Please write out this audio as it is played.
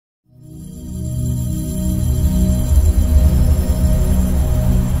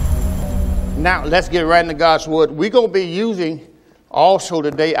Now, let's get right into God's word. We're going to be using also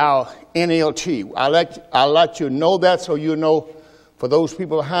today our NLT. I'll let you know that so you know for those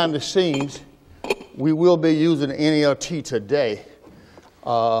people behind the scenes, we will be using the NLT today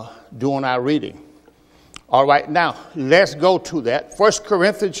doing our reading. All right, now, let's go to that. 1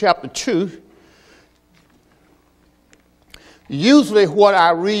 Corinthians chapter 2. Usually what I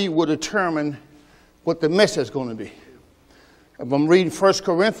read will determine what the message is going to be. If I'm reading 1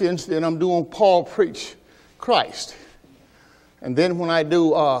 Corinthians, then I'm doing Paul preach Christ. And then when I do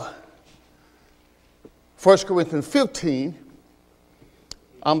 1 Corinthians 15,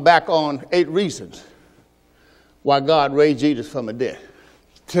 I'm back on 8 reasons why God raised Jesus from the dead.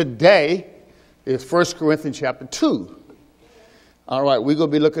 Today is 1 Corinthians chapter 2. All right, we're going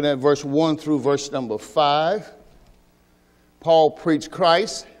to be looking at verse 1 through verse number 5. Paul preached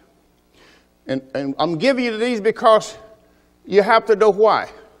Christ. And I'm giving you these because you have to know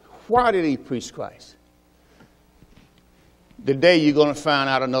why. Why did he preach Christ? Today you're going to find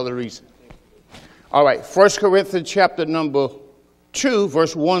out another reason. All right, 1 Corinthians chapter number 2,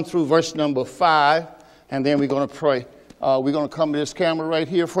 verse 1 through verse number 5. And then we're going to pray. We're going to come to this camera right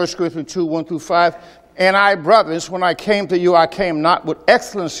here. 1 Corinthians 2, 1 through 5. And I, brothers, when I came to you, I came not with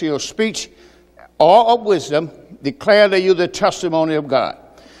excellency of speech or of wisdom, declare to you the testimony of God.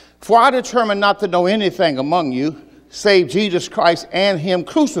 For I determined not to know anything among you, save Jesus Christ and him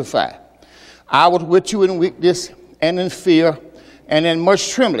crucified. I was with you in weakness and in fear and in much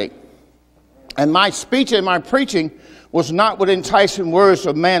trembling. And my speech and my preaching was not with enticing words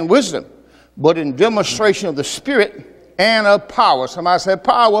of man wisdom, but in demonstration of the Spirit and of power. Somebody said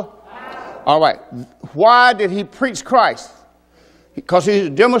power. All right. Why did he preach Christ? Because he's a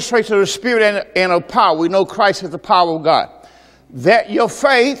demonstration of the Spirit and of power. We know Christ is the power of God. That your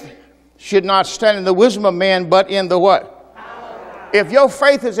faith should not stand in the wisdom of man, but in the what? Power. If your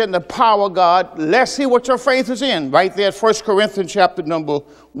faith is in the power of God, let's see what your faith is in. Right there at 1 Corinthians chapter number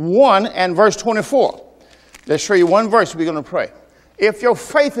 1 and verse 24. Let's show you one verse. We're going to pray. If your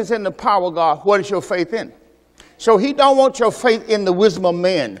faith is in the power of God, what is your faith in? So he don't want your faith in the wisdom of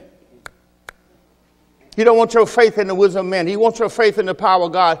men. He don't want your faith in the wisdom of men. He wants your faith in the power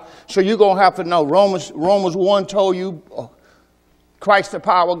of God. So you're going to have to know. Romans 1 told you Christ the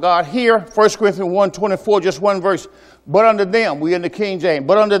power of God. Here, 1 Corinthians 1:24, just one verse. But unto them, we in the King James,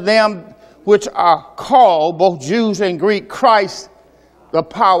 but unto them which are called, both Jews and Greek, Christ the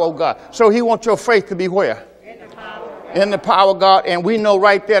power of God. So he wants your faith to be where? In the power of God. In the power of God. And we know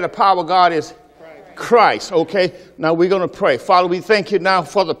right there the power of God is Christ. Okay? Now we're going to pray. Father, we thank you now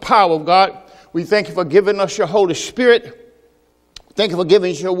for the power of God. We thank you for giving us your Holy Spirit. Thank you for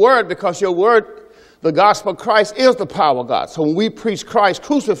giving us your word, because your word, the gospel of Christ, is the power of God. So when we preach Christ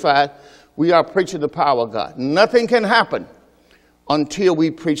crucified, we are preaching the power of God. Nothing can happen until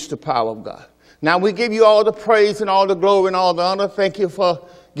we preach the power of God. Now we give you all the praise and all the glory and all the honor. Thank you for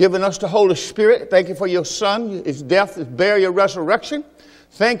giving us the Holy Spirit. Thank you for your Son, his death, his burial, resurrection.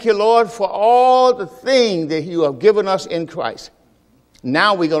 Thank you, Lord, for all the things that you have given us in Christ.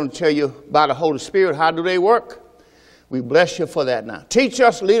 Now we're going to tell you about the Holy Spirit. How do they work? We bless you for that now. Teach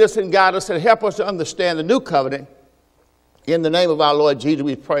us, lead us, and guide us, and help us to understand the new covenant. In the name of our Lord Jesus,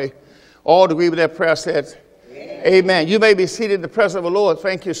 we pray. All agree with that prayer says, amen. You may be seated in the presence of the Lord.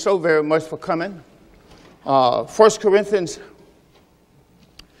 Thank you so very much for coming. 1 Corinthians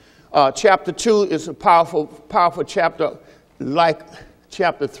chapter 2 is a powerful chapter, like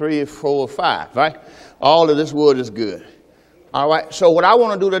chapter 3, 4, 5, right? All of this word is good. All right, so what I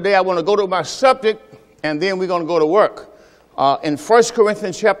want to do today, I want to go to my subject, and then we're going to go to work. In 1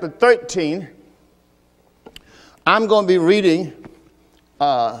 Corinthians chapter 13, I'm going to be reading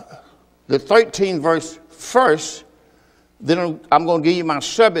the 13th verse first. Then I'm going to give you my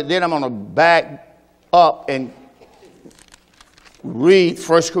subject. Then I'm going to back up and read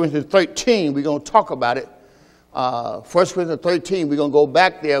 1 Corinthians 13. We're going to talk about it. 1 Corinthians 13, we're going to go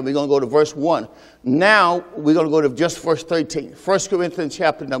back there. We're going to go to verse 1. Now, we're going to go to just verse 13. 1 Corinthians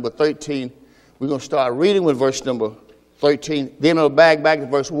chapter number 13. We're going to start reading with verse number 13. Then we'll back to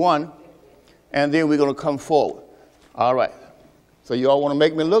verse 1. And then we're going to come forward. All right. So you all want to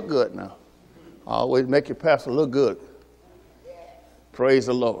make me look good now. Always make your pastor look good. Praise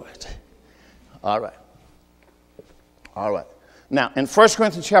the Lord. All right. All right. Now, in 1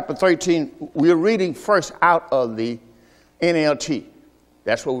 Corinthians chapter 13, we're reading first out of the NLT.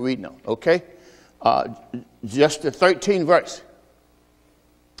 That's what we're reading on, okay? Just the 13th verse.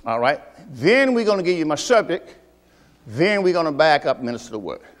 All right? Then we're going to give you my subject. Then we're going to back up and minister the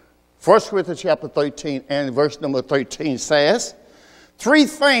word. 1 Corinthians chapter 13 and verse number 13 says, 3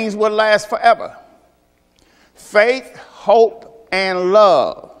 things will last forever: faith, hope, and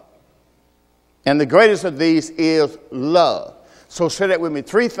love. And the greatest of these is love. So say that with me.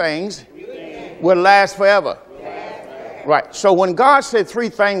 Three things will last forever. Right. So when God said three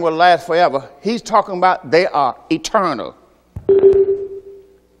things will last forever, he's talking about they are eternal.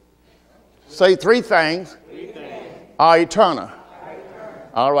 Say three things are eternal.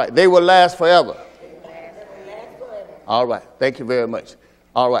 All right. They will last forever. All right. Thank you very much.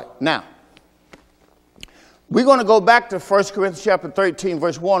 All right. Now, we're going to go back to 1 Corinthians chapter 13,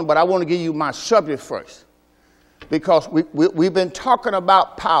 verse 1, but I want to give you my subject first. Because we've been talking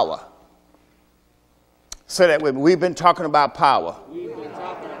about power. Say that with me. We've been talking about power. We've been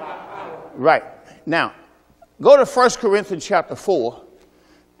talking about power. Right. Now, go to 1 Corinthians chapter 4.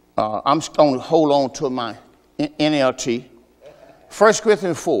 I'm going to hold on to my NLT. 1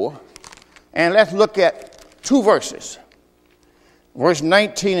 Corinthians 4. And let's look at two verses. Verse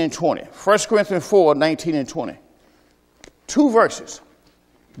 19 and 20. 1 Corinthians 4, 19 and 20. Two verses.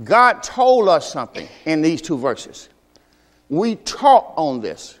 God told us something in these two verses. We taught on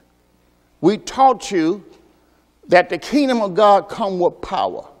this. We taught you that the kingdom of God comes with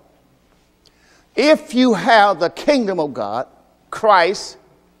power. If you have the kingdom of God, Christ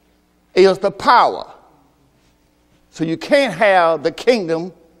is the power. So you can't have the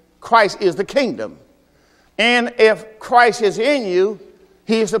kingdom, Christ is the kingdom. And if Christ is in you,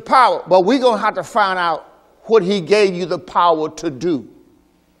 he is the power. But we're going to have to find out what he gave you the power to do.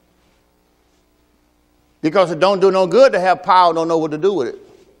 Because it don't do no good to have power, don't know what to do with it.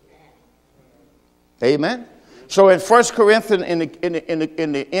 Amen. So in 1 Corinthians in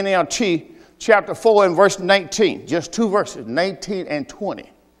the NLT chapter 4 and verse 19, just two verses, 19 and 20,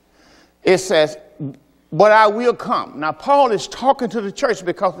 it says, but I will come. Now Paul is talking to the church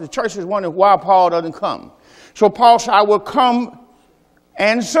because the church is wondering why Paul doesn't come. So Paul said, I will come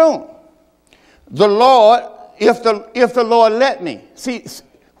and soon. The Lord, if the Lord let me. See,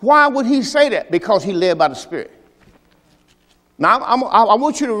 why would he say that? Because he led by the Spirit. Now, I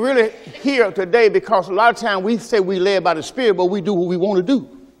want you to really hear today, because a lot of times we say we led by the Spirit, but we do what we want to do.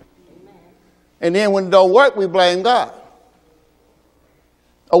 Amen. And then when it don't work, we blame God.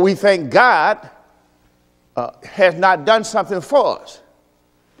 Or we think God has not done something for us.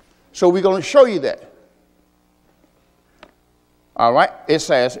 So we're going to show you that. All right. It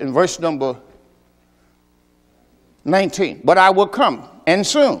says in verse number 19, but I will come and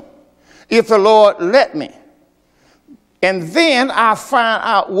soon, if the Lord let me. And then I find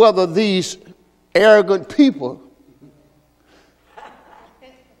out whether these arrogant people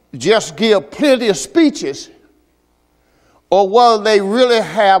just give plenty of speeches or whether they really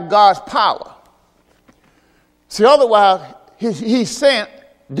have God's power. See, otherwise, he's saying,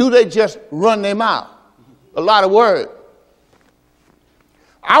 do they just run their mouth? A lot of words.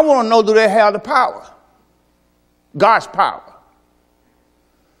 I want to know, do they have the power? God's power.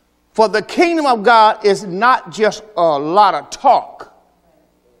 For the kingdom of God is not just a lot of talk.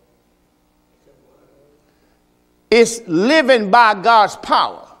 It's living by God's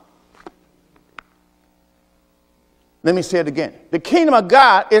power. Let me say it again. The kingdom of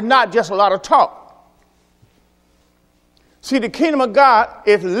God is not just a lot of talk. See, the kingdom of God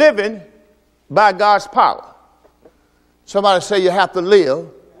is living by God's power. Somebody say you have to live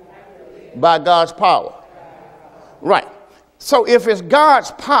by God's power. Right. So if it's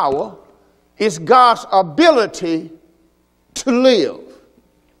God's power, it's God's ability to live.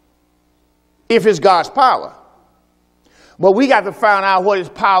 If it's God's power. But we got to find out what his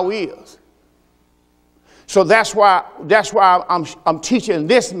power is. So that's why I'm teaching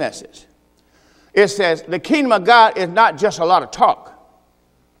this message. It says the kingdom of God is not just a lot of talk.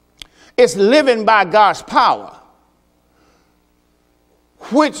 It's living by God's power.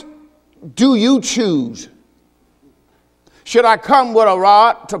 Which do you choose? Should I come with a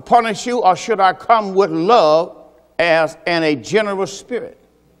rod to punish you, or should I come with love and a generous spirit?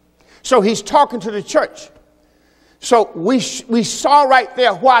 So he's talking to the church. So we saw right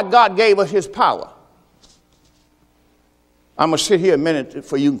there why God gave us his power. I'm going to sit here a minute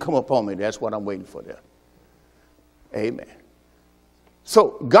for you to come up on me. That's what I'm waiting for there. Amen.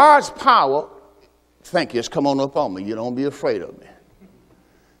 So God's power, thank you, just come on up on me. You don't be afraid of me.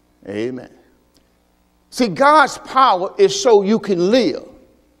 Amen. See, God's power is so you can live.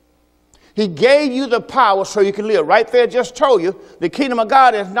 He gave you the power so you can live. Right there just told you the kingdom of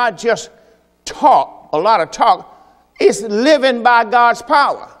God is not just talk, a lot of talk. It's living by God's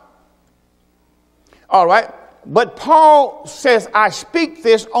power. All right. But Paul says, I speak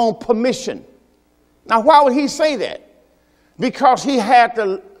this on permission. Now, why would he say that? Because he had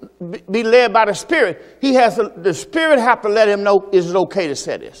to be led by the Spirit. The Spirit have to let him know, is it okay to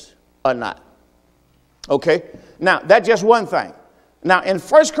say this or not? Okay. Now, that's just one thing. Now, in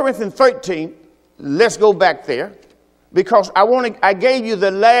 1 Corinthians 13, let's go back there because I gave you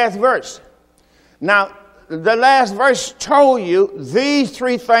the last verse. Now, the last verse told you these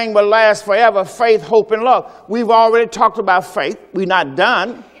three things will last forever: faith, hope, and love. We've already talked about faith. We're not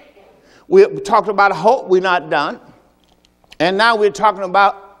done. We talked about hope. We're not done. And now we're talking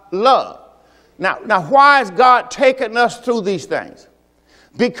about love. Now, why is God taking us through these things?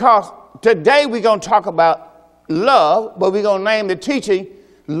 Because today we're going to talk about love, but we're going to name the teaching,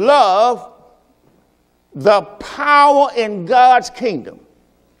 Love, the Power in God's Kingdom.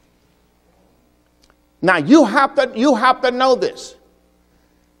 Now, you have to know this.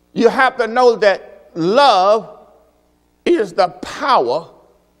 You have to know that love is the power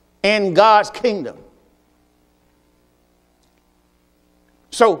in God's kingdom.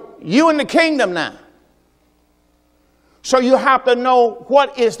 So, you in the kingdom now. So you have to know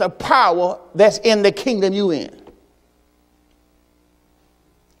what is the power that's in the kingdom you in.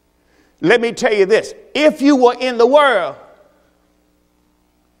 Let me tell you this. If you were in the world,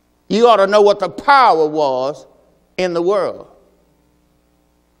 you ought to know what the power was in the world.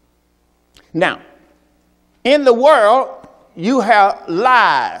 Now, in the world, you have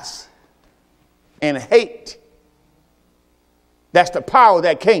lies and hate. That's the power of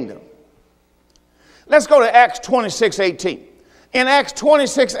that kingdom. Let's go to Acts 26:18. In Acts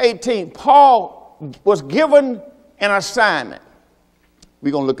 26:18, Paul was given an assignment.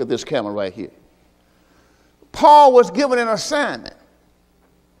 We're going to look at this camera right here. Paul was given an assignment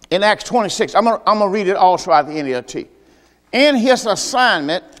in Acts 26. I'm going to read it all throughout the NLT. In his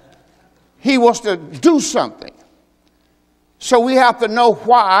assignment, he was to do something. So we have to know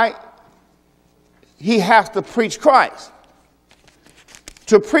why he has to preach Christ.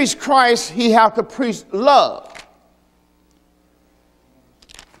 To preach Christ, he has to preach love.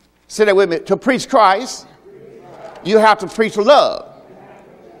 Say that with me. To preach Christ, you have to preach love.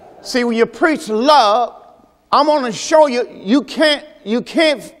 See, when you preach love, I'm going to show you, you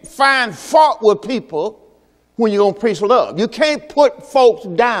can't find fault with people when you're going to preach love. You can't put folks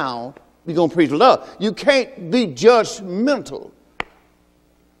down when you're going to preach love. You can't be judgmental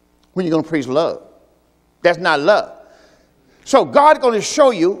when you're going to preach love. That's not love. So God's going to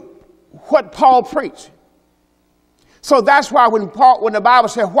show you what Paul preached. So that's why when the Bible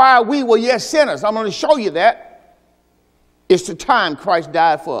said, while we were yet sinners, I'm going to show you that. It's the time Christ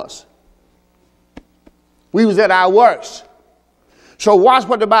died for us. We was at our worst. So watch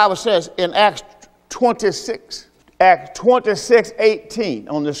what the Bible says in Acts 26. Acts 26:18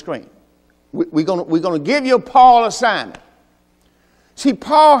 on the screen. We're going to give you Paul's assignment. See,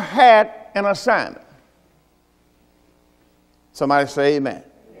 Paul had an assignment. Somebody say amen.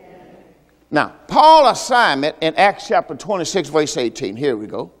 Amen. Now, Paul's assignment in Acts chapter 26, verse 18. Here we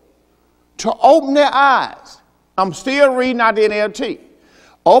go. To open their eyes. I'm still reading out the NLT.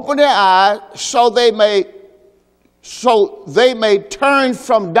 Open their eyes so they may turn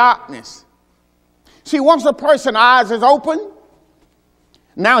from darkness. See, once a person's eyes is open,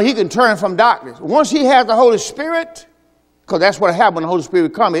 now he can turn from darkness. Once he has the Holy Spirit, because that's what happens when the Holy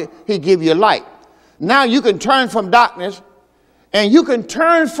Spirit comes, he give you light. Now you can turn from darkness, and you can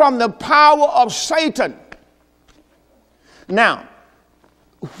turn from the power of Satan. Now,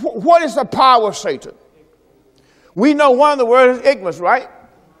 what is the power of Satan? We know one of the words is ignorance, right?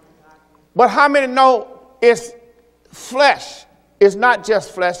 But how many know it's flesh? It's not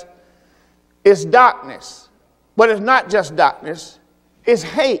just flesh. It's darkness. But it's not just darkness. It's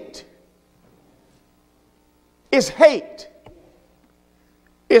hate. It's hate.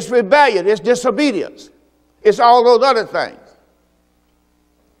 It's rebellion. It's disobedience. It's all those other things.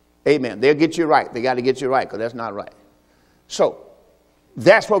 Amen. They'll get you right. They got to get you right because that's not right. So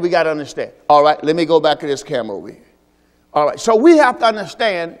that's what we got to understand. All right, let me go back to this camera over here. All right, so we have to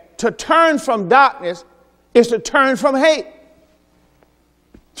understand to turn from darkness is to turn from hate.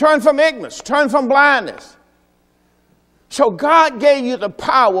 Turn from ignorance. Turn from blindness. So God gave you the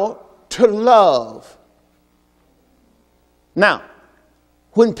power to love. Now,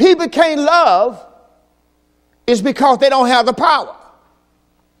 when people can't love, it's because they don't have the power.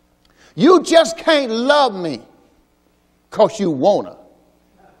 You just can't love me because you want to.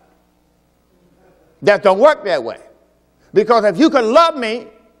 That don't work that way. Because if you could love me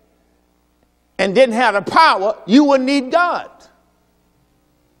and didn't have the power, you wouldn't need God.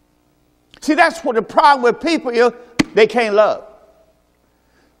 See, that's what the problem with people is. They can't love.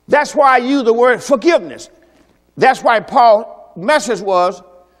 That's why I use the word forgiveness. That's why Paul's message was,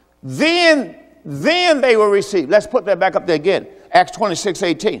 then they will receive. Let's put that back up there again. Acts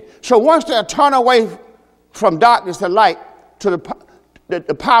 26:18. So once they turn away from darkness to light, to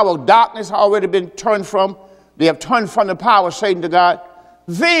the power of darkness already been turned from, they have turned from the power of Satan to God,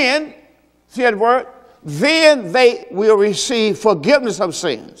 then See that word? Then they will receive forgiveness of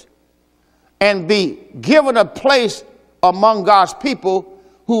sins and be given a place among God's people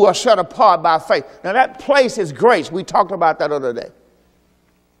who are set apart by faith. Now that place is grace. We talked about that other day.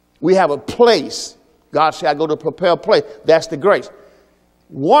 We have a place. God said, I go to prepare a place. That's the grace.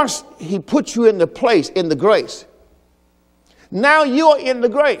 Once he puts you in the place, in the grace, now you're in the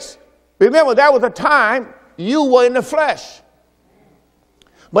grace. Remember, that was a time you were in the flesh.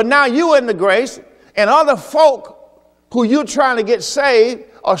 But now you're in the grace, and other folk who you're trying to get saved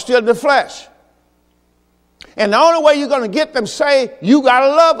are still in the flesh. And the only way you're going to get them saved, you got to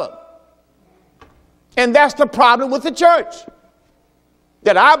love them. And that's the problem with the church.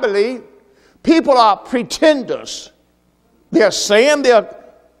 That I believe people are pretenders. They're saying they're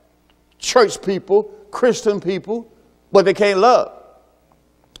church people, Christian people, but they can't love.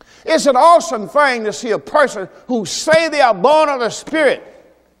 It's an awesome thing to see a person who say they are born of the Spirit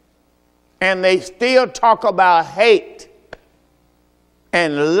and they still talk about hate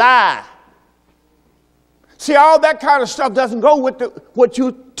and lie. See, all that kind of stuff doesn't go with what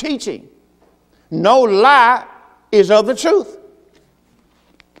you're teaching. No lie is of the truth.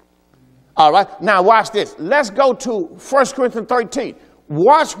 All right, now watch this. Let's go to 1 Corinthians 13.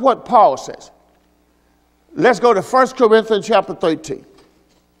 Watch what Paul says. Let's go to 1 Corinthians chapter 13.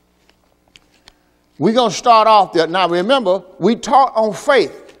 We're going to start off there. Now remember, we taught on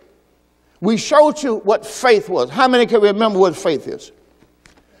faith. We showed you what faith was. How many can remember what faith is?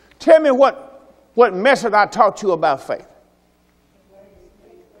 Tell me what message I taught you about faith.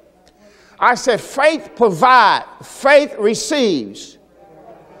 I said faith provides, faith receives.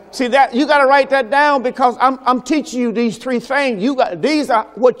 See that you got to write that down because I'm teaching you these three things. These are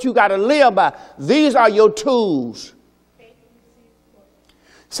what you got to live by. These are your tools.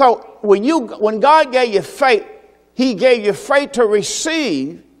 So when God gave you faith, he gave you faith to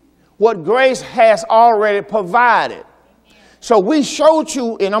receive what grace has already provided. So we showed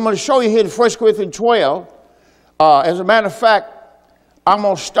you, and I'm going to show you here in 1 Corinthians 12. As a matter of fact, I'm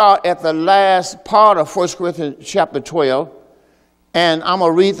going to start at the last part of 1 Corinthians chapter 12. And I'm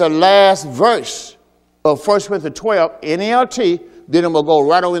going to read the last verse of 1 Corinthians 12 NLT. Then I'm going to go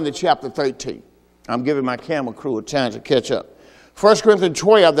right on into chapter 13. I'm giving my camera crew a chance to catch up. 1 Corinthians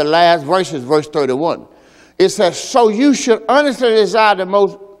 12, the last verse is verse 31. It says, so you should earnestly desire the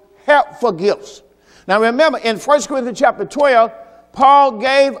most helpful gifts. Now remember, in 1 Corinthians chapter 12, Paul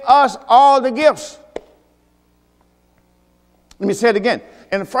gave us all the gifts. Let me say it again.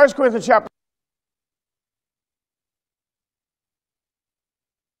 In 1 Corinthians chapter,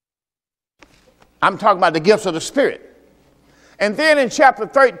 I'm talking about the gifts of the Spirit. And then in chapter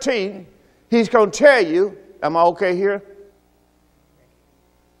 13, he's going to tell you, am I okay here?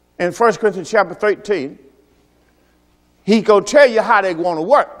 In 1 Corinthians chapter 13, he's going to tell you how they're going to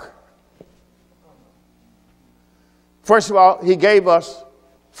work. First of all, he gave us,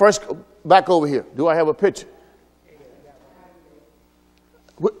 back over here. Do I have a picture?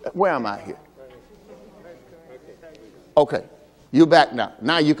 Where am I here? Okay, you're back now.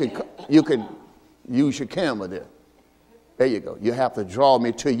 Now you can use your camera there. There you go. You have to draw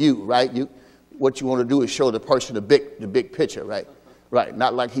me to you, right? What you want to do is show the person the big picture, right? Right.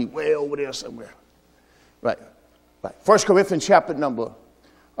 Not like he way over there somewhere. Right. Right. 1 Corinthians chapter number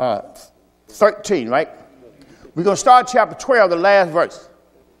 13, right? We're going to start chapter 12, the last verse.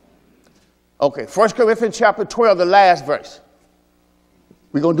 Okay. 1 Corinthians chapter 12, the last verse.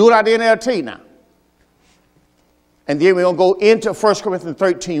 We're going to do it out of the NLT now. And then we're going to go into 1 Corinthians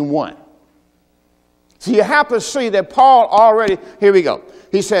 13, 1. So you have to see that Paul already, here we go.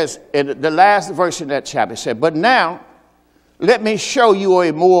 He says in the last verse in that chapter, he said, but now let me show you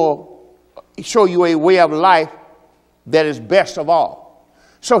a way of life that is best of all.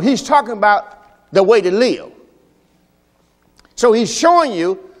 So he's talking about the way to live. So he's showing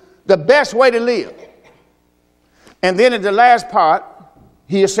you the best way to live. And then in the last part,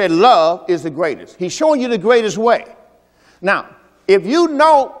 he said love is the greatest. He's showing you the greatest way. Now, if you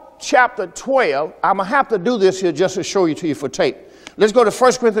know chapter 12, I'm going to have to do this here just to show you to you for tape. Let's go to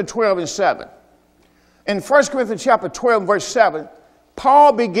 1 Corinthians 12 and 7. In 1 Corinthians chapter 12, verse 7,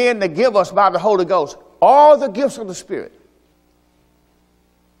 Paul began to give us by the Holy Ghost all the gifts of the Spirit.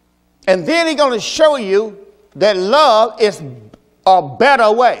 And then he's going to show you that love is a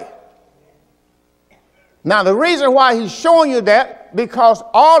better way. Now, the reason why he's showing you that, because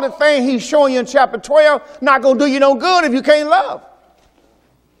all the things he's showing you in chapter 12 not going to do you no good if you can't love.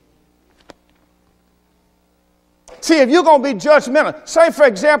 See, if you're going to be judgmental, say, for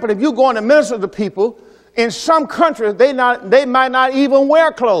example, if you're going to minister to people, in some countries, they might not even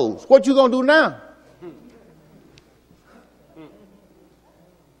wear clothes. What you going to do now?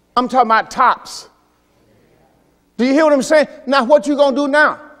 I'm talking about tops. Do you hear what I'm saying? Now, what you going to do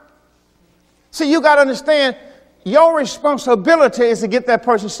now? See, you got to understand, your responsibility is to get that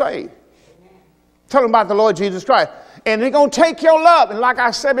person saved. Tell them about the Lord Jesus Christ. And they're going to take your love. And like I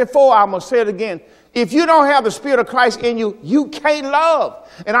said before, I'm going to say it again. If you don't have the Spirit of Christ in you, you can't love.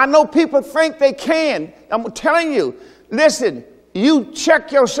 And I know people think they can. I'm telling you, listen, you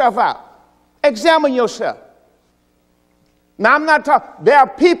check yourself out. Examine yourself. Now, I'm not talking, there are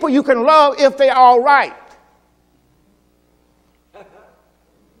people you can love if they're all right.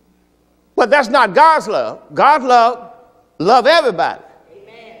 But that's not God's love. God's love everybody.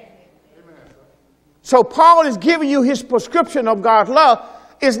 Amen. So Paul is giving you his prescription of God's love.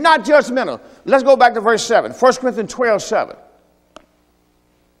 It's not judgmental. Let's go back to verse 7. 1 Corinthians 12:7.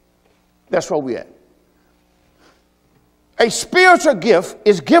 That's where we're at. A spiritual gift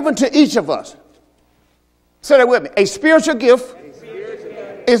is given to each of us. Say that with me. A spiritual gift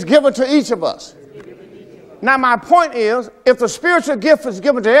is given to each of us. Now, my point is, if the spiritual gift is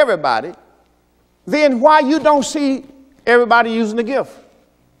given to everybody, then why you don't see everybody using the gift?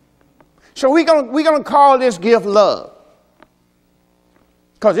 So we're gonna call this gift love.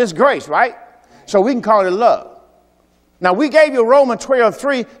 Because it's grace, right? So we can call it love. Now, we gave you Romans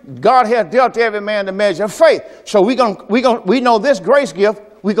 12:3. God has dealt to every man the measure of faith. So we know this grace gift,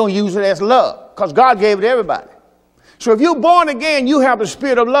 we're going to use it as love. Because God gave it to everybody. So if you're born again, you have the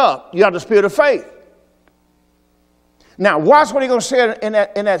spirit of love. You have the spirit of faith. Now, watch what he's going to say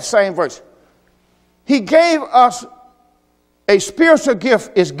in that same verse. He gave us a spiritual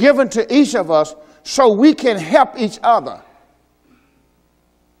gift is given to each of us so we can help each other.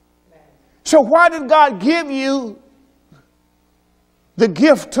 So why did God give you the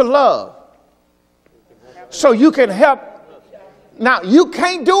gift to love? So you can help. Now, you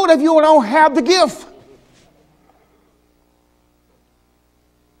can't do it if you don't have the gift.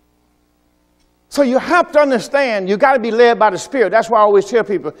 So you have to understand, you got to be led by the Spirit. That's why I always tell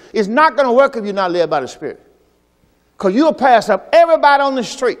people, it's not going to work if you're not led by the Spirit. Because you'll pass up everybody on the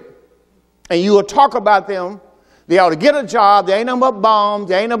street, and you will talk about them. They ought to get a job. They ain't nothing but bombs.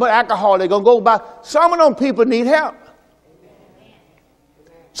 They ain't nothing but alcohol. They're going to go by. Some of them people need help.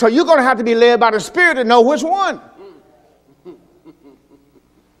 So you're going to have to be led by the Spirit to know which one.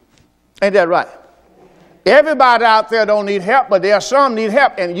 Ain't that right? Everybody out there don't need help, but there are some need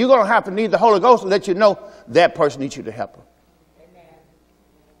help, and you're going to have to need the Holy Ghost to let you know that person needs you to help them. Amen.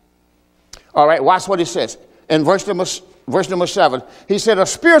 All right, watch what he says. In verse number 7, he said, a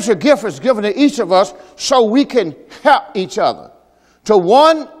spiritual gift is given to each of us so we can help each other. To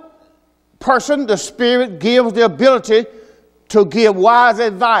one person, the Spirit gives the ability to give wise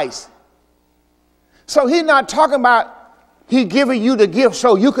advice. So he's not talking about he giving you the gift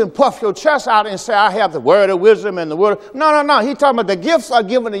so you can puff your chest out and say, I have the word of wisdom and the word. No. He's talking about the gifts are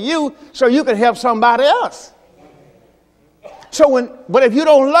given to you so you can help somebody else. But if you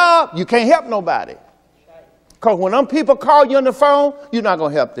don't love, you can't help nobody. Because when them people call you on the phone, you're not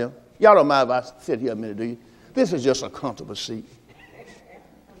going to help them. Y'all don't mind if I sit here a minute, do you? This is just a comfortable seat.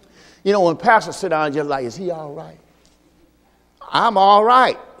 You know, when pastors sit down, just like, is he all right? I'm all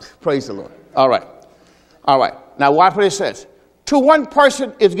right. Praise the Lord. All right. All right. Now watch what it says. To one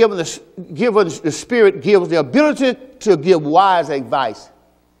person is given the Spirit gives the ability to give wise advice.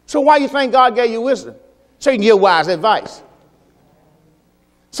 So why do you think God gave you wisdom? So you can give wise advice.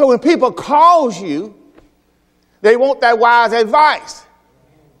 So when people call you, they want that wise advice.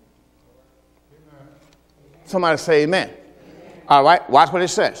 Somebody say amen. All right, watch what it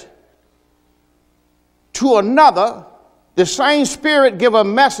says. To another, the same Spirit give a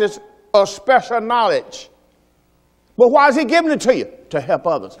message of special knowledge. But why is he giving it to you? To help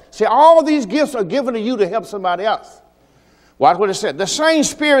others. See, all these gifts are given to you to help somebody else. Watch what it said. The same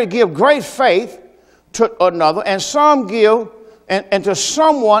Spirit give great faith to another, and some give, and to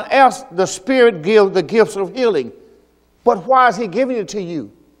someone else the Spirit gives the gifts of healing. But why is he giving it to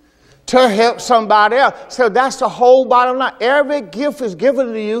you? To help somebody else. So that's the whole bottom line. Every gift is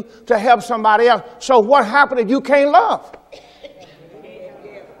given to you to help somebody else. So what happens if you can't love?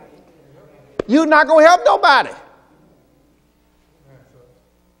 You're not going to help nobody.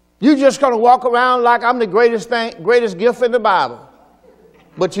 You're just going to walk around like I'm the greatest gift in the Bible.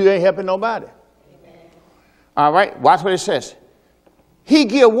 But you ain't helping nobody. All right, watch what it says. He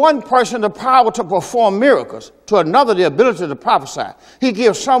gives one person the power to perform miracles, to another the ability to prophesy. He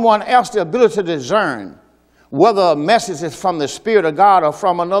gives someone else the ability to discern whether a message is from the Spirit of God or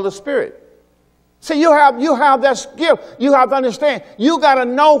from another spirit. See, you have that skill. You have to understand. You got to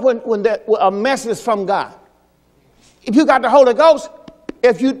know when a message is from God. If you got the Holy Ghost,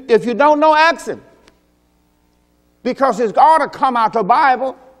 if you don't know, ask him. Because it's got to come out the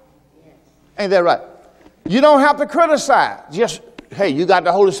Bible. Ain't that right? You don't have to criticize. Just, hey, you got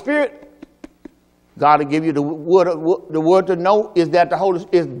the Holy Spirit. God will give you the word to know, is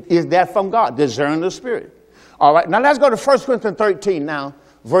that from God? Discern the Spirit. All right, now let's go to 1 Corinthians 13 now,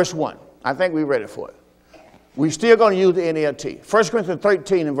 verse 1. I think we're ready for it. We're still going to use the NLT. 1 Corinthians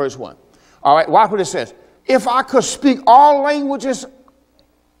 13 and verse 1. All right, watch what it says. If I could speak all languages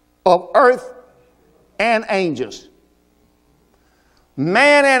of earth and angels,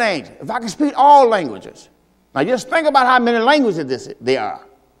 man and angel, if I could speak all languages. Now just think about how many languages there are.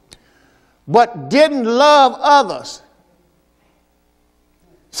 But didn't love others.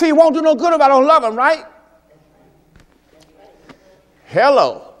 See, it won't do no good if I don't love them, right?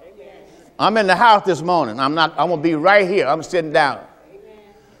 Hello. I'm in the house this morning. I'm going to be right here. I'm sitting down.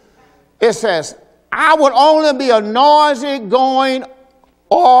 It says, I would only be a noisy going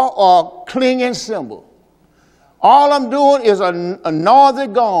or clinging cymbal. All I'm doing is a noisy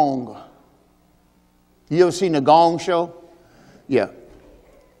gong. You ever seen the Gong Show? Yeah.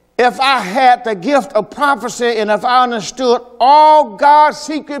 If I had the gift of prophecy and if I understood all God's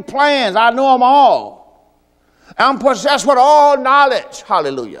secret plans, I know them all. I'm possessed with all knowledge.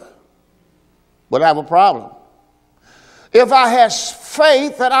 Hallelujah. But I have a problem. If I had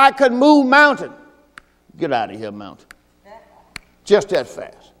faith that I could move mountain, get out of here, mountain. Just that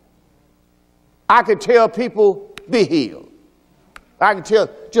fast. I could tell people, be healed. I could tell,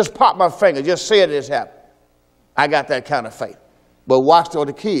 just pop my finger, just say this happened. I got that kind of faith. But watch what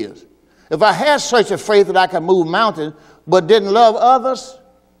the key is. If I had such a faith that I could move mountains, but didn't love others,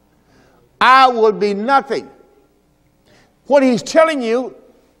 I would be nothing. What he's telling you,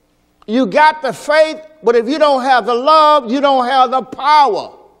 you got the faith, but if you don't have the love, you don't have the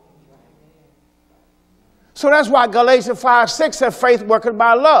power. So that's why Galatians 5:6 says faith working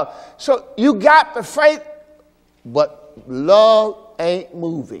by love. So you got the faith, but love ain't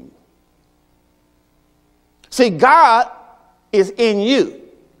moving. See, God is in you.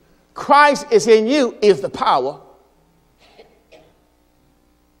 Christ is in you is the power.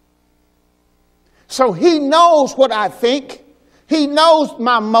 So he knows what I think. He knows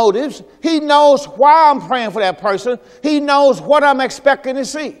my motives. He knows why I'm praying for that person. He knows what I'm expecting to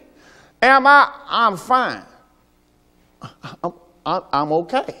see. I'm fine. I'm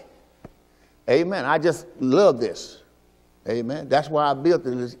okay. Amen. I just love this. Amen. That's why I built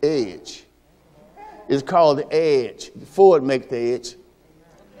this edge. It's called the edge. Ford makes the edge.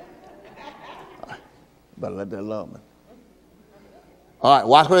 Better let that alone, man. All right,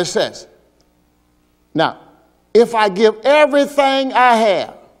 watch what it says. Now, if I give everything I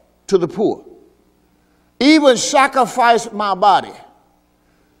have to the poor, even sacrifice my body,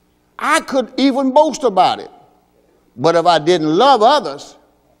 I could even boast about it. But if I didn't love others,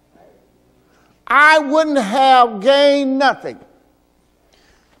 I wouldn't have gained nothing.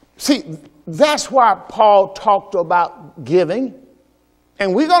 See, that's why Paul talked about giving.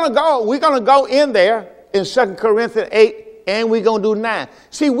 And we're going to go in there in 2 Corinthians 8, and we're going to do 9.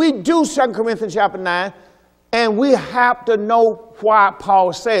 See, we do 2 Corinthians chapter 9, and we have to know why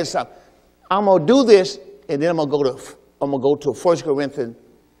Paul says something. I'm going to do this, and then I'm going to go to 1 Corinthians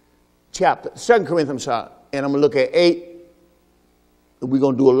chapter, 2 Corinthians, and I'm going to look at 8. We're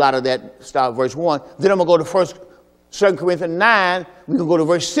going to do a lot of that, start verse 1. Then I'm going to go to 2 Corinthians 9. We're going to go to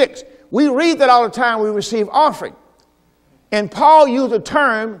verse 6. We read that all the time we receive offering. And Paul used a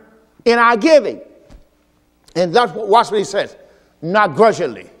term in our giving. And watch what he says. Not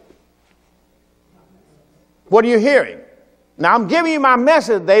grudgingly. What are you hearing? Now I'm giving you my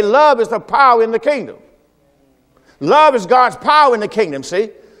message. Love is the power in the kingdom. Love is God's power in the kingdom, see?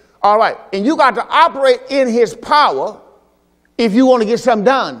 All right. And you got to operate in his power if you want to get something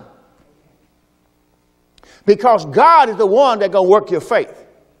done. Because God is the one that's going to work your faith.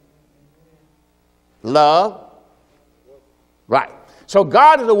 Love. Right. So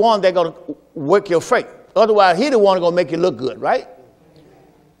God is the one that's going to work your faith. Otherwise, he's the one that's going to make you look good, right?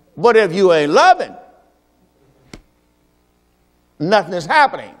 But if you ain't loving, nothing is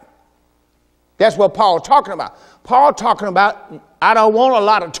happening. That's what Paul's talking about. Paul talking about, I don't want a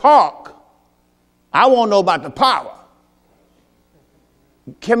lot of talk. I want to know about the power.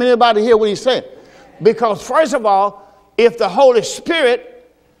 Can anybody hear what he's saying? Because first of all, if the Holy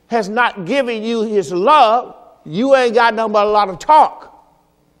Spirit has not given you his love, you ain't got nothing but a lot of talk.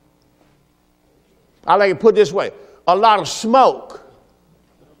 I like to put it this way, a lot of smoke,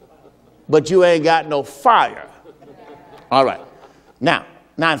 but you ain't got no fire. All right. Now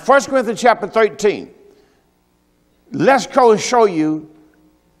in 1 Corinthians chapter 13, let's go and show you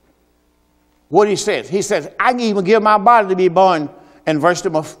what he says. He says, I can even give my body to be born. In verse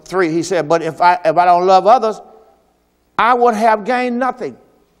number 3, he said, but if I don't love others, I would have gained nothing.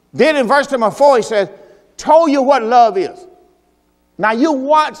 Then in verse number 4, he says, told you what love is. Now you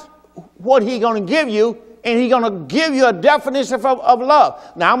watch what he's going to give you, and he's going to give you a definition of love.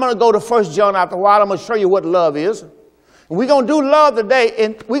 Now I'm going to go to 1 John after a while. I'm going to show you what love is. And we're going to do love today,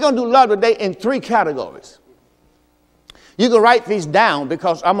 in 3 categories. You can write these down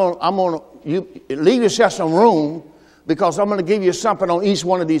because I'm going to leave yourself some room because I'm going to give you something on each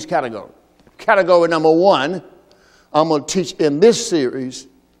one of these categories. Category number 1, I'm going to teach in this series.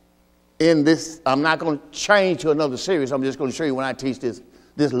 I'm not going to change to another series. I'm just going to show you when I teach this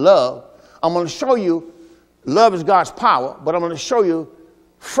love. I'm going to show you love is God's power, but I'm going to show you,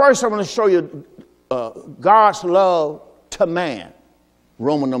 first I'm going to show you God's love to man.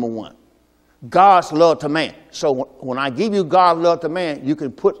 Roman number 1. God's love to man. So when I give you God's love to man, you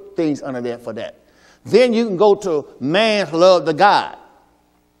can put things under there for that. Then you can go to man's love to God.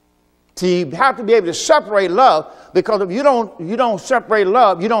 So you have to be able to separate love, because if you don't separate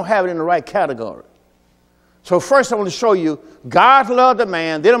love, you don't have it in the right category. So first I'm going to show you God's love to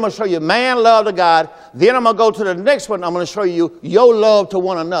man. Then I'm going to show you man's love to God. Then I'm going to go to the next one. I'm going to show you your love to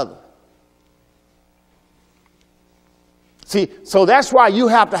one another. See, so that's why you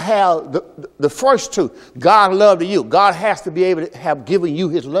have to have the first 2. God's love to you. God has to be able to have given you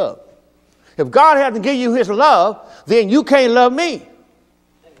his love. If God has to give you his love, then you can't love me.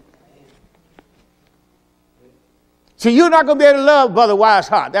 See, you're not going to be able to love Brother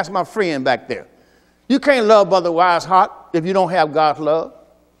Wiseheart. That's my friend back there. You can't love Brother Wiseheart if you don't have God's love.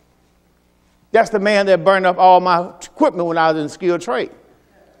 That's the man that burned up all my equipment when I was in skilled trade.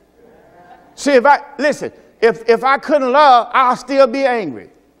 See, if I couldn't love, I'll still be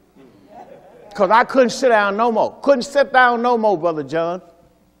angry. Because I couldn't sit down no more. Couldn't sit down no more, Brother John.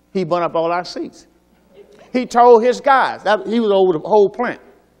 He burned up all our seats. He told his guys, he was over the whole plant.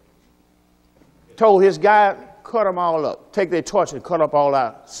 Told his guys, cut them all up. Take their torch and cut up all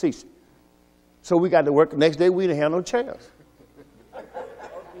our seats. So we got to work the next day. We didn't have no chairs.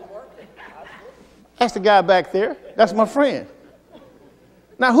 That's the guy back there. That's my friend.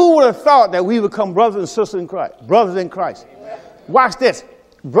 Now, who would have thought that we would become brothers and sisters in Christ? Brothers in Christ. Watch this.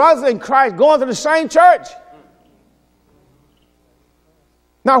 Brothers in Christ going to the same church.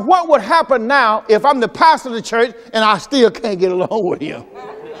 Now, what would happen now if I'm the pastor of the church and I still can't get along with him?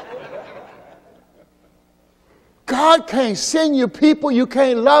 God can't send you people, you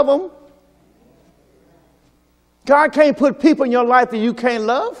can't love them. God can't put people in your life that you can't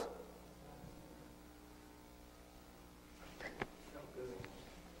love.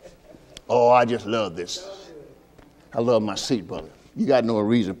 Oh, I just love this. I love my seat, brother. You got to know a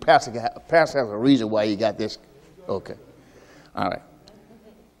reason. Pastor has a reason why he got this. Okay. All right.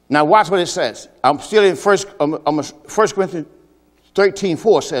 Now watch what it says. I'm still in 1 Corinthians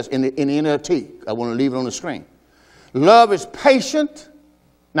 13:4 says in the NLT. I want to leave it on the screen. Love is patient.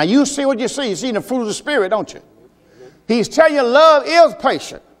 Now you see what you see. You see the fruit of the Spirit, don't you? He's telling you love is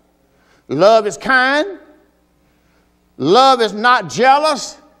patient. Love is kind. Love is not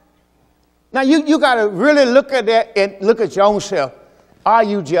jealous. Now you got to really look at that and look at your own self. Are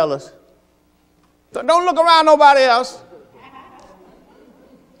you jealous? Don't look around nobody else.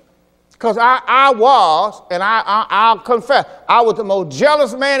 Because I was, and I'll confess, I was the most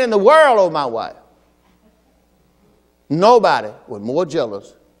jealous man in the world of my wife. Nobody was more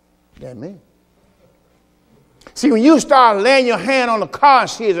jealous than me. See, when you start laying your hand on the car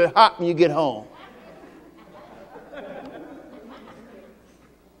seat, it's hot when you get home.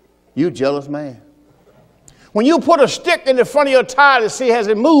 You jealous man. When you put a stick in the front of your tire to see has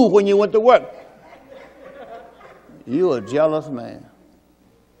it moved when you went to work, you a jealous man.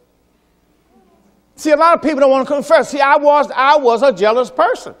 See, a lot of people don't want to confess. See, I was a jealous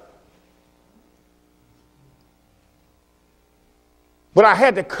person. But I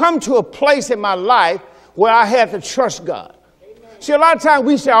had to come to a place in my life where I had to trust God. Amen. See, a lot of times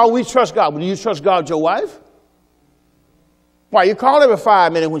we say, oh, we trust God. But do you trust God with your wife? Why, you call every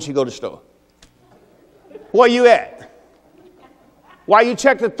 5 minutes when she go to the store. Where you at? Why you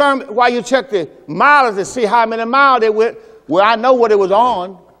check the mileage to see how many miles they went? Well, I know what it was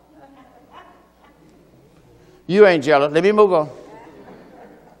on. You ain't jealous. Let me move on.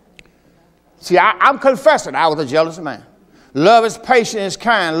 See, I'm confessing I was a jealous man. Love is patient, is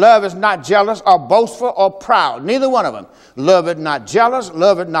kind. Love is not jealous or boastful or proud. Neither one of them. Love is not jealous.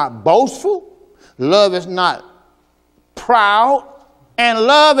 Love is not boastful. Love is not proud. And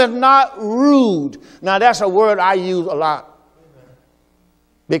love is not rude. Now, that's a word I use a lot.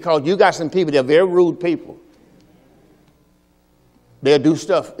 Because you got some people that are very rude people. They'll do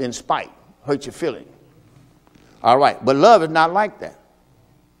stuff in spite, hurt your feelings. All right, but love is not like that.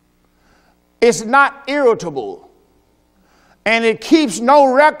 It's not irritable. And it keeps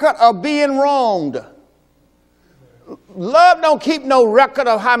no record of being wronged. Love don't keep no record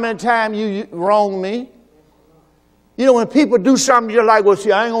of how many times you wronged me. You know, when people do something, you're like, well,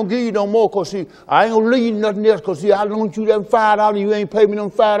 see, I ain't going to give you no more because, see, I ain't going to leave you nothing else because, see, I don't want you that $5, you ain't paid me no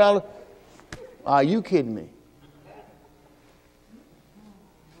 $5. Are you kidding me?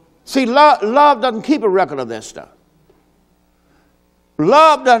 See, love doesn't keep a record of that stuff.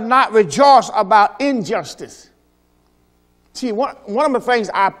 Love does not rejoice about injustice. See, one of the things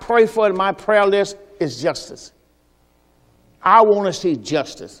I pray for in my prayer list is justice. I want to see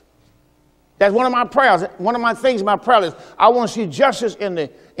justice. That's one of my prayers. One of my things in my prayer list. I want to see justice in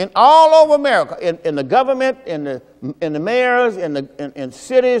all over America, in the government, in the mayors, in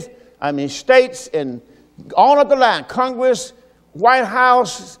cities, I mean states, and on up the line, Congress, White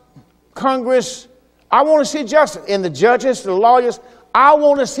House, Congress. I want to see justice in the judges, the lawyers. I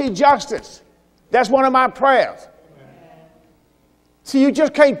want to see justice. That's one of my prayers. See, you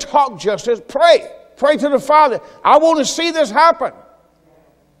just can't talk justice. Pray. Pray to the Father. I want to see this happen.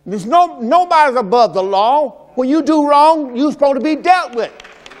 There's nobody's above the law. When you do wrong, you're supposed to be dealt with.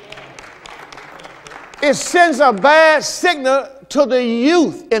 It sends a bad signal to the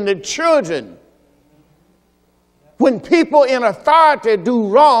youth and the children when people in authority do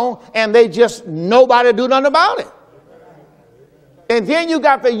wrong and nobody do nothing about it. And then you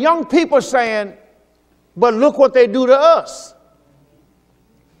got the young people saying, but look what they do to us.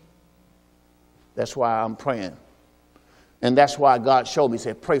 That's why I'm praying. And that's why God showed me, he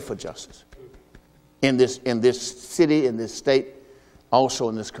said, pray for justice in this city, in this state, also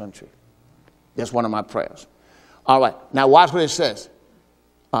in this country. That's one of my prayers. All right. Now watch what it says.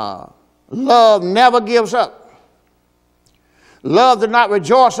 Love never gives up. Love does not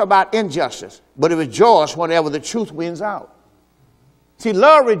rejoice about injustice, but it rejoices whenever the truth wins out. See,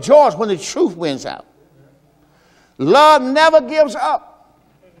 love rejoices when the truth wins out. Love never gives up.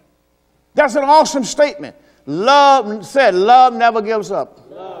 That's an awesome statement. Love never gives up.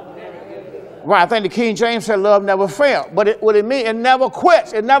 Love never gives up. Right, I think the King James said love never fails. But what it means, it never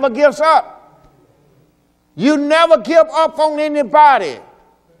quits. It never gives up. You never give up on anybody.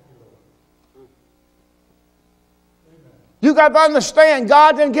 You got to understand,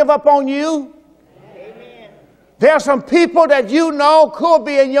 God didn't give up on you. Amen. There are some people that you know could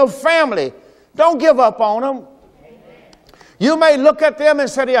be in your family. Don't give up on them. You may look at them and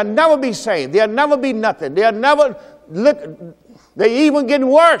say they'll never be saved. They'll never be nothing. They'll never look. They even getting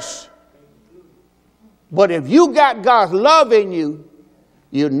worse. But if you got God's love in you,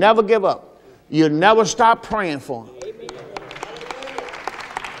 you'll never give up. You'll never stop praying for them.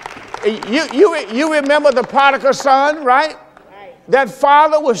 You remember the prodigal son, right? That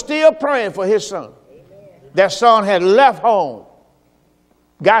father was still praying for his son. That son had left home,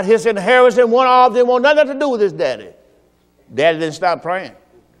 got his inheritance, and went off. Didn't want nothing to do with his daddy. Daddy didn't stop praying.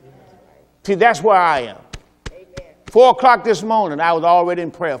 See, that's where I am. 4 o'clock this morning, I was already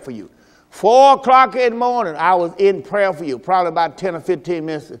in prayer for you. 4 o'clock in the morning, I was in prayer for you. Probably about 10 or 15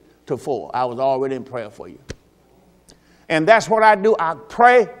 minutes to 4. I was already in prayer for you. And that's what I do. I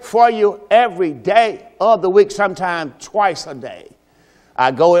pray for you every day of the week, sometimes twice a day.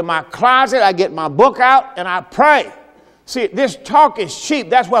 I go in my closet, I get my book out, and I pray. See, this talk is cheap.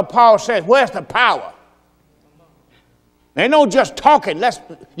 That's what Paul says. Where's the power? Ain't no just talking.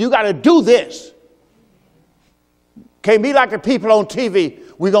 You got to do this. Can't be like the people on TV.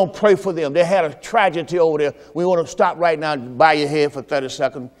 We're going to pray for them. They had a tragedy over there. We want to stop right now and bow your head for 30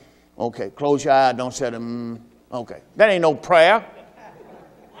 seconds. Okay, close your eyes. Don't say them. Okay, that ain't no prayer.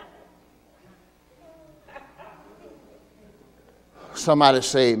 Somebody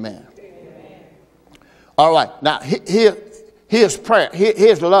say amen. All right, now here's prayer.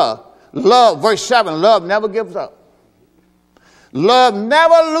 Here's love. Love, verse 7, love never gives up. Love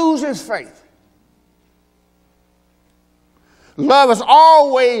never loses faith. Love is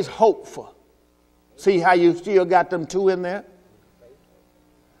always hopeful. See how you still got them two in there?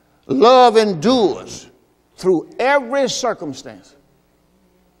 Love endures through every circumstance.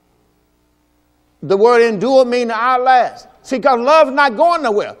 The word endure means to outlast. See, because love's not going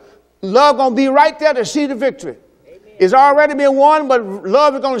nowhere. Love going to be right there to see the victory. It's already been won, but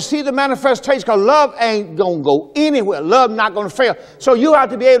love is going to see the manifestation because love ain't going to go anywhere. Love not going to fail. So you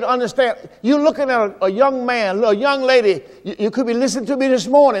have to be able to understand. You're looking at a young man, a young lady. You could be listening to me this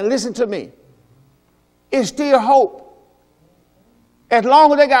morning. Listen to me. It's still hope. As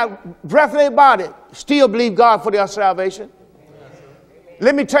long as they got breath in their body, still believe God for their salvation.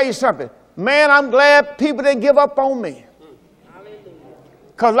 Let me tell you something. Man, I'm glad people didn't give up on me.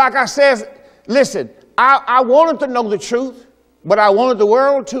 Because like I said, listen, I wanted to know the truth, but I wanted the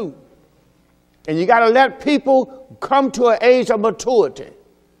world too. And you got to let people come to an age of maturity.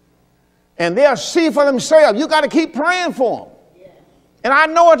 And they'll see for themselves. You got to keep praying for them. And I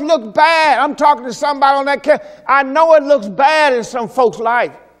know it looks bad. I'm talking to somebody on that camp. I know it looks bad in some folks'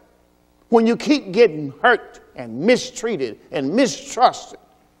 life when you keep getting hurt and mistreated and mistrusted.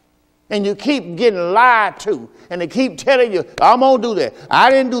 And you keep getting lied to. And they keep telling you, I'm going to do that. I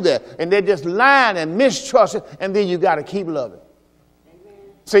didn't do that. And they're just lying and mistrusting. And then you got to keep loving. Amen.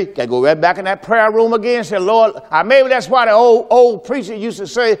 See, got to go right back in that prayer room again and say, Lord, maybe that's why the old preacher used to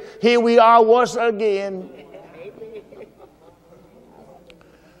say, here we are once again.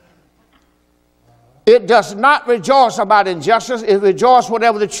 It does not rejoice about injustice. It rejoices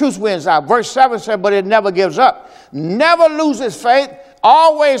whatever the truth wins out. Verse 7 said, but it never gives up. Never loses faith.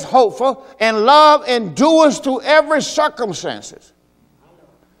 Always hopeful. And love endures through every circumstances.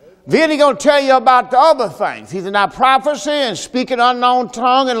 Then he's going to tell you about the other things. He's not prophecy and speaking unknown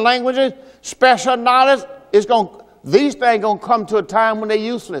tongue and languages, special knowledge. These things going to come to a time when they're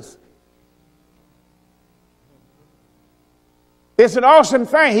useless. It's an awesome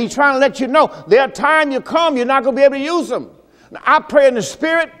thing. He's trying to let you know there's a time you come, you're not going to be able to use them. Now, I pray in the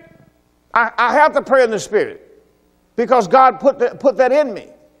Spirit. I have to pray in the Spirit because God put that in me.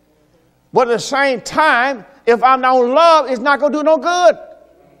 But at the same time, if I don't love, it's not going to do no good.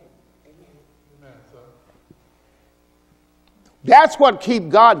 That's what keeps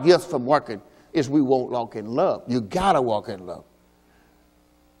God's gifts from working, is we won't walk in love. You got to walk in love.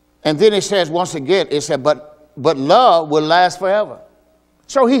 And then it says once again, it said, but love will last forever.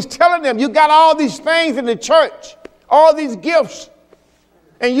 So he's telling them, you got all these things in the church, all these gifts,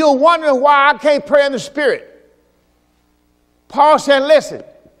 and you're wondering why I can't pray in the Spirit. Paul said, listen,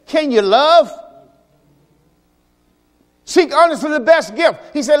 can you love? Seek earnestly the best gift.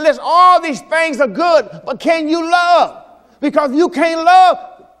 He said, listen, all these things are good, but can you love? Because if you can't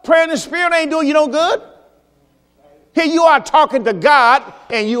love, prayer in the Spirit ain't doing you no good. Here you are talking to God,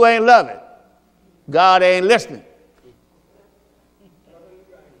 and you ain't loving. God ain't listening.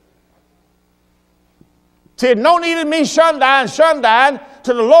 Said, no need of me shun down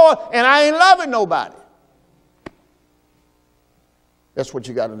to the Lord, and I ain't loving nobody. That's what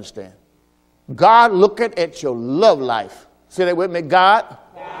you got to understand. God looking at your love life. Say that with me. God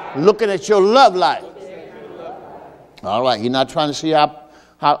looking at your love life. All right. He's not trying to see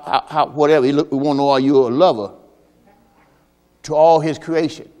how whatever. We want to know, are you a lover to all his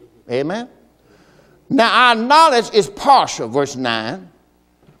creation? Amen. Now, our knowledge is partial, verse 9.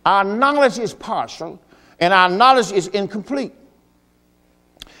 Our knowledge is partial, and our knowledge is incomplete.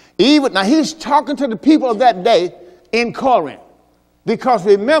 Now, he's talking to the people of that day in Corinth. Because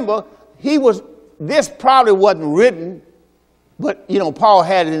remember, this probably wasn't written, but, Paul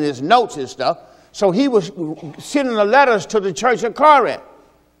had it in his notes and stuff. So he was sending the letters to the church of Corinth.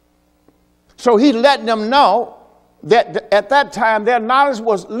 So he let them know that at that time, their knowledge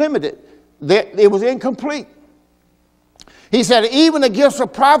was limited. It was incomplete. He said, even the gifts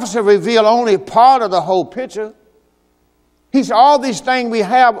of prophecy reveal only part of the whole picture. He said, all these things we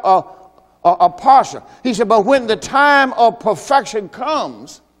have are partial. He said, but when the time of perfection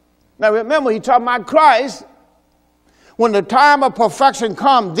comes, now remember, he's talking about Christ. When the time of perfection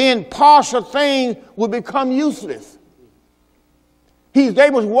comes, then partial things will become useless. They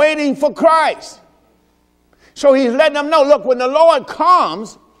was waiting for Christ. So he's letting them know, look, when the Lord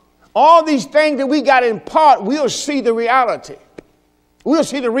comes, all these things that we got in part, we'll see the reality. We'll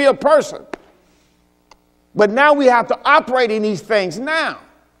see the real person. But now we have to operate in these things now.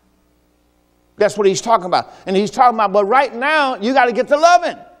 That's what he's talking about. And he's talking about, but right now, you got to get to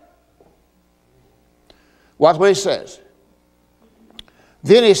loving. Watch what he says.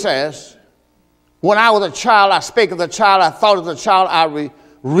 Then he says, when I was a child, I spake of the child, I thought of the child, I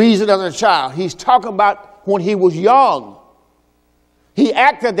reasoned of the child. He's talking about when he was young. He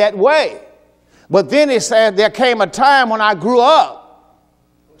acted that way. But then he said, there came a time when I grew up.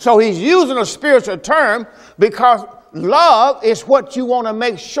 So he's using a spiritual term because love is what you want to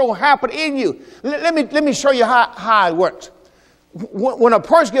make sure happen in you. Let me show you how it works. When a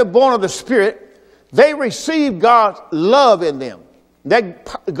person gets born of the Spirit, they receive God's love in them.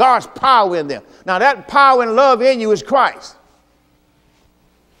 God's power in them. Now that power and love in you is Christ.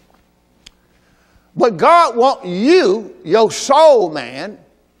 But God wants you, your soul man,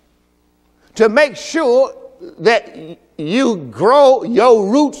 to make sure that you grow, your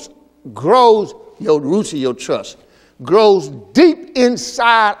roots of your trust, grows deep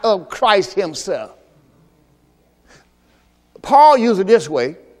inside of Christ himself. Paul used it this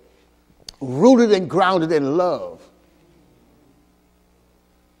way, rooted and grounded in love.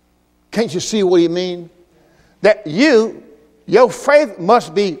 Can't you see what he means? That you Your faith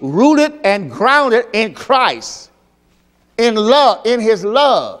must be rooted and grounded in Christ, in love, in his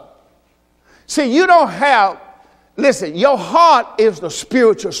love. See, you don't have, listen, your heart is the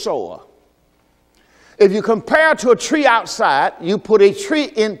spiritual soil. If you compare to a tree outside, you put a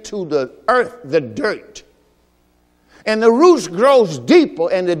tree into the earth, the dirt. And the roots grows deeper,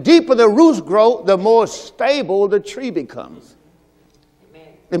 and the deeper the roots grow, the more stable the tree becomes. Amen.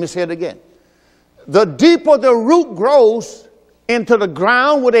 Let me say it again. The deeper the root grows into the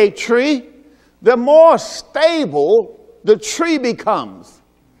ground with a tree, the more stable the tree becomes.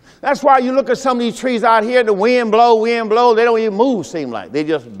 That's why you look at some of these trees out here, the wind blow, they don't even move, seem like. They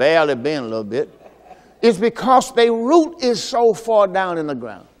just barely bend a little bit. It's because their root is so far down in the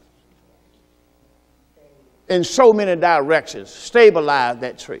ground. In so many directions, stabilize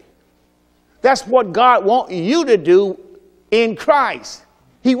that tree. That's what God wants you to do in Christ.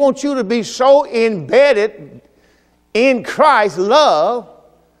 He wants you to be so embedded in Christ's love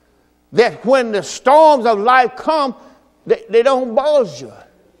that when the storms of life come, they don't buzz you.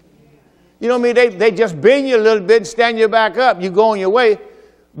 You know what I mean? They just bend you a little bit and stand you back up. You go on your way.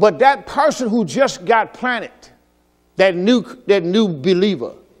 But that person who just got planted, that new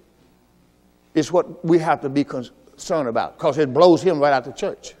believer, is what we have to be concerned about, because it blows him right out the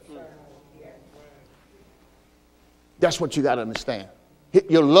church. That's what you got to understand.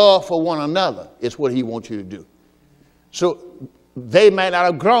 Your love for one another is what he wants you to do. So they may not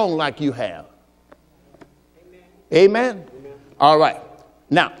have grown like you have. Amen? Amen? All right.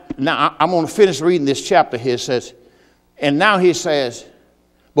 Now I'm going to finish reading this chapter here. It says, and now he says,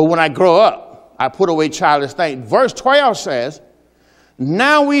 but when I grow up, I put away childish things. Verse 12 says,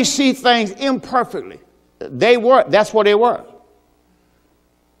 now we see things imperfectly. That's what they were.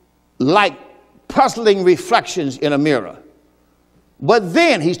 Like puzzling reflections in a mirror. But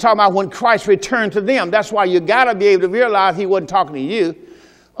then, he's talking about when Christ returned to them. That's why you got to be able to realize he wasn't talking to you,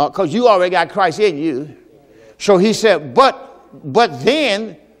 because you already got Christ in you. So he said, but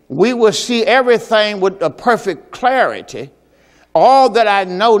then we will see everything with a perfect clarity. All that I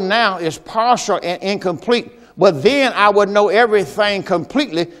know now is partial and incomplete, but then I would know everything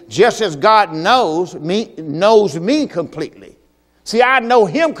completely, just as God knows me completely. See, I know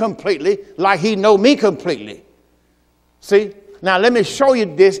him completely like he knows me completely. See? Now, let me show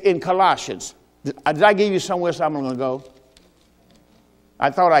you this in Colossians. Did I give you somewhere I'm going to go?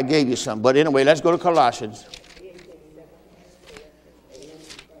 I thought I gave you some, but anyway, let's go to Colossians.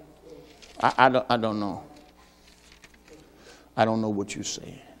 I don't know. I don't know what you're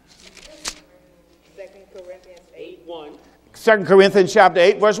saying. 2 Corinthians 8:1. 2 Corinthians chapter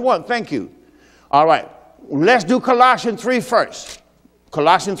 8, verse 1. Thank you. All right. Let's do Colossians 3 first.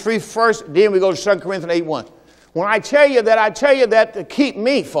 Colossians 3 first, then we go to 2 Corinthians 8:1. When I tell you that to keep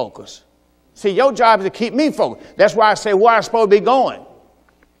me focused. See, your job is to keep me focused. That's why I say where I'm supposed to be going.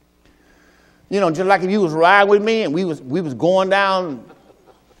 You know, just like if you was riding with me and we was going down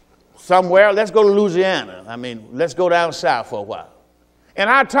somewhere, let's go to Louisiana. I mean, let's go down south for a while. And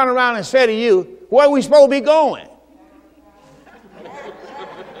I turn around and say to you, where are we supposed to be going?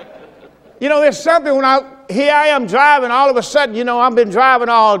 You know, there's something when here I am driving, all of a sudden, you know, I've been driving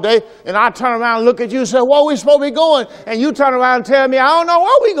all day, and I turn around and look at you and say, where are we supposed to be going? And you turn around and tell me, I don't know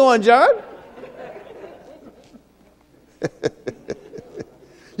where we going, John.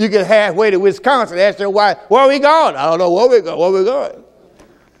 You get halfway to Wisconsin, ask her, where are we going? I don't know where we going.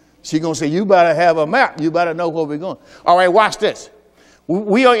 She's going to say, you better have a map. You better know where we're going. All right, watch this.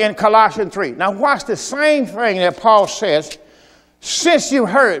 We are in Colossians 3. Now, watch the same thing that Paul says. Since you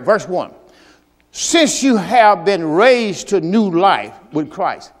heard, verse 1, since you have been raised to new life with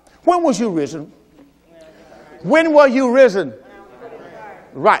Christ. When was you risen? When were you risen?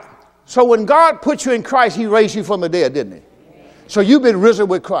 Right. So when God put you in Christ, he raised you from the dead, didn't he? So you've been risen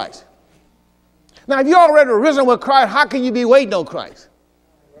with Christ. Now, if you're already risen with Christ, how can you be waiting on Christ?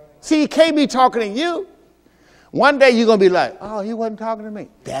 See, he can't be talking to you. One day you're going to be like, oh, he wasn't talking to me.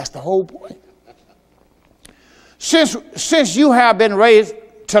 That's the whole point. Since you have been raised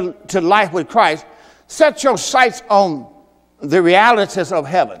to life with Christ, set your sights on the realities of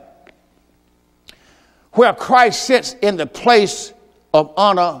heaven, where Christ sits in the place of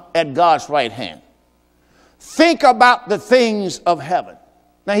honor at God's right hand. Think about the things of heaven.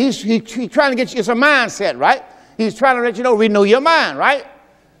 Now, he's trying to get you, it's a mindset, right? He's trying to let you know, renew your mind, right?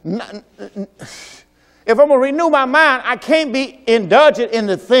 If I'm going to renew my mind, I can't be indulgent in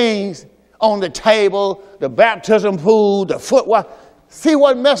the things on the table, the baptism pool, the footwear. See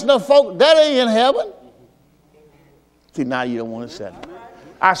what messing up folk? That ain't in heaven. See, now you don't want to say it.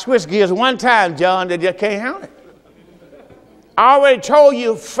 I switched gears one time, John, that just can't handle it. I already told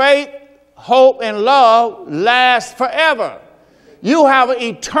you faith, hope, and love last forever. You have an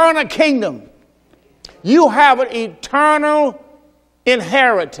eternal kingdom. You have an eternal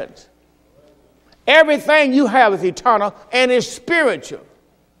inheritance. Everything you have is eternal and is spiritual.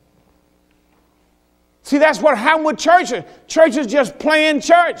 See, that's what happened with churches. Churches just playing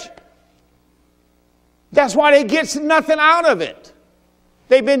church. That's why they get nothing out of it.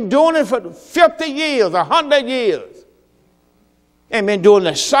 They've been doing it for 50 years, 100 years. They've been doing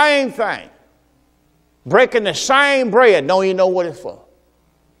the same thing. Breaking the same bread. Don't even know what it's for.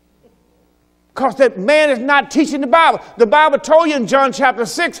 Because that man is not teaching the Bible. The Bible told you in John chapter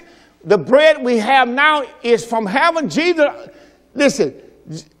 6, the bread we have now is from heaven. Jesus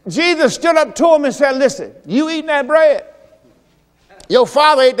stood up to him and said, listen, you eating that bread? Your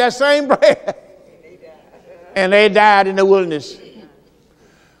father ate that same bread. And they died in the wilderness.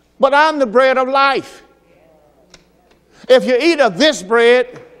 But I'm the bread of life. If you eat of this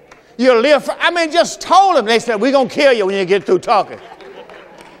bread, you'll live. Just told them. They said, we're going to kill you when you get through talking.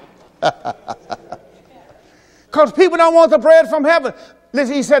 Because people don't want the bread from heaven.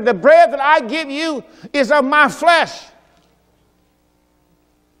 Listen, he said, the bread that I give you is of my flesh.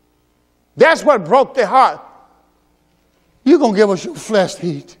 That's what broke their heart. You're going to give us your flesh to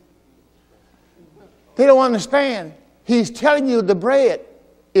eat. They don't understand. He's telling you the bread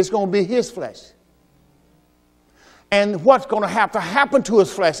is going to be his flesh. And what's going to happen to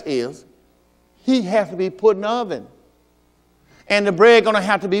his flesh is he has to be put in the oven. And the bread going to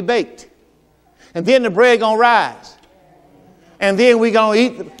have to be baked. And then the bread going to rise. And then we're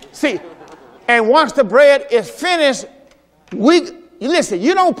going to eat. See, and once the bread is finished, listen,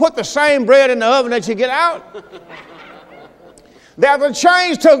 you don't put the same bread in the oven that you get out. There's a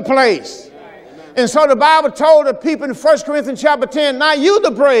change took place. And so the Bible told the people in 1 Corinthians chapter 10, now you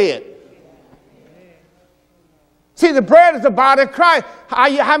the bread. See, the bread is the body of Christ.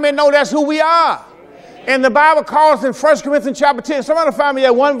 How many know that's who we are? And the Bible calls in 1 Corinthians chapter 10, somebody find me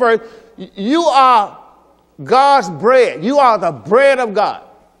that one verse, you are God's bread. You are the bread of God.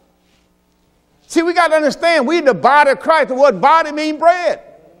 See, we got to understand, we the body of Christ. The word body means bread.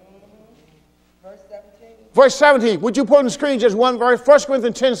 Verse 17. Would you put on the screen just one verse? 1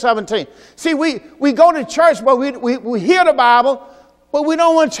 Corinthians 10, 17. See, we go to church, but we hear the Bible, but we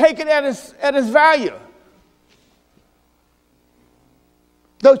don't want to take it at its value.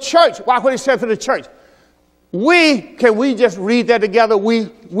 The church, watch what he said to the church. Can we just read that together? We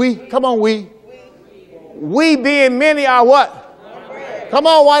being many are what? Come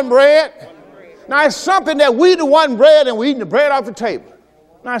on, one bread. Now, it's something that we the one bread and we eating the bread off the table.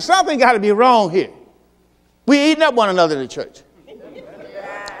 Now, something got to be wrong here. We eating up one another in the church.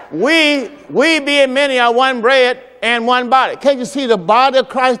 We being many are one bread and one body. Can't you see the body of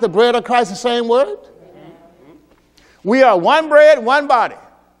Christ, the bread of Christ, the same word? We are one bread, one body.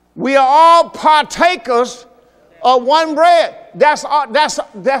 We are all partakers of one bread. That's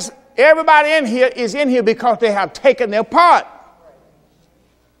everybody in here is in here because they have taken their part.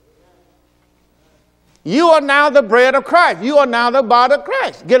 You are now the bread of Christ. You are now the body of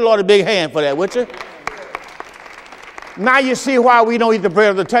Christ. Get the Lord a big hand for that, would you? Now you see why we don't eat the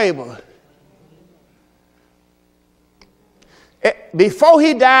bread of the table. Before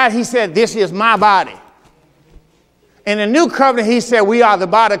he died, he said, this is my body. In the new covenant, he said, we are the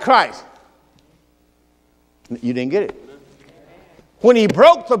body of Christ. You didn't get it. When he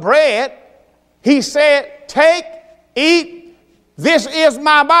broke the bread, he said, take, eat, this is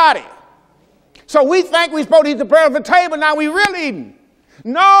my body. So we think we're supposed to eat the bread of the table, now we're really eating.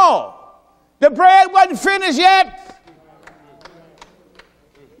 No, the bread wasn't finished yet.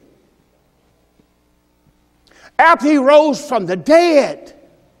 After he rose from the dead,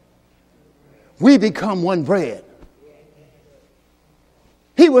 we become one bread.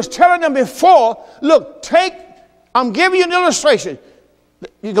 He was telling them before, look, I'm giving you an illustration.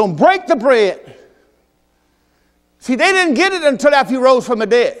 You're going to break the bread. See, they didn't get it until after he rose from the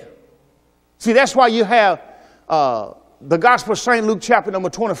dead. See, that's why you have the Gospel of St. Luke chapter number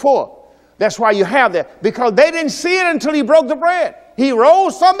 24. That's why you have that. Because they didn't see it until he broke the bread. He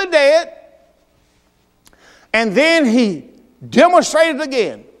rose from the dead. And then he demonstrated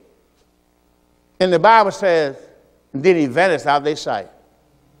again. And the Bible says, then he vanished out of their sight.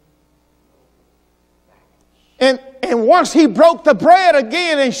 And once he broke the bread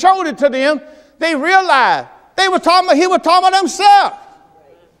again and showed it to them, they realized he was talking about himself.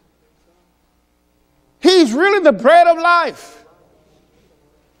 He's really the bread of life.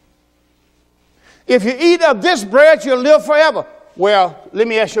 If you eat of this bread, you'll live forever. Well, let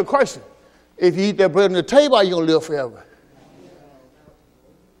me ask you a question. If you eat that bread on the table, are you going to live forever?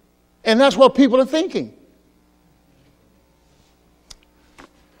 And that's what people are thinking.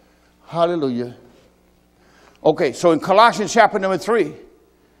 Hallelujah. Okay, so in Colossians chapter number 3,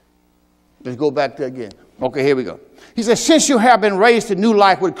 let's go back there again. Okay, here we go. He says, since you have been raised to new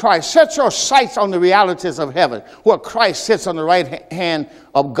life with Christ, set your sights on the realities of heaven, where Christ sits on the right hand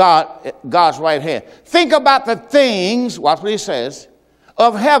of God, God's right hand. Think about the things, watch what he says,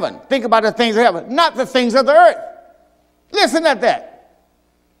 of heaven. Think about the things of heaven, not the things of the earth. Listen at that.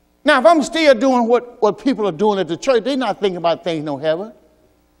 Now, if I'm still doing what people are doing at the church, they're not thinking about things no heaven.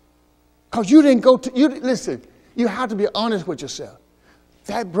 Because you didn't go to, listen, you have to be honest with yourself.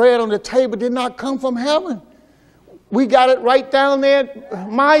 That bread on the table did not come from heaven. We got it right down there at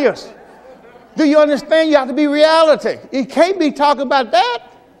Myers. Do you understand? You have to be reality. You can't be talking about that.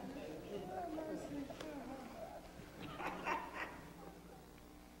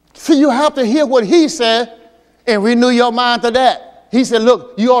 See, you have to hear what he said and renew your mind to that. He said,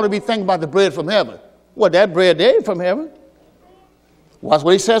 look, you ought to be thinking about the bread from heaven. Well, that bread there ain't from heaven. Watch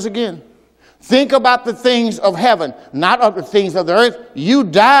what he says again. Think about the things of heaven, not of the things of the earth. You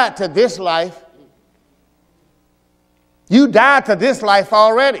died to this life. You died to this life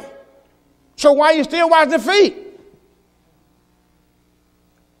already. So why you still watching the feet?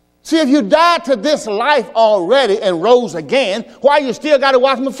 See, if you died to this life already and rose again, why you still got to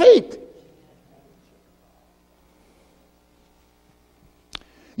watch my feet?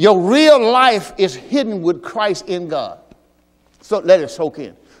 Your real life is hidden with Christ in God. So let it soak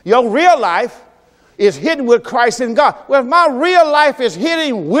in. Your real life is hidden with Christ in God. Well, if my real life is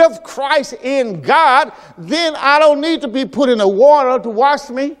hidden with Christ in God, then I don't need to be put in the water to wash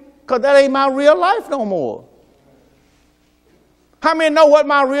me, because that ain't my real life no more. How many know what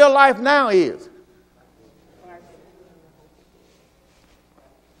my real life now is?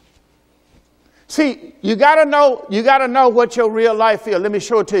 See, you gotta know what your real life is. Let me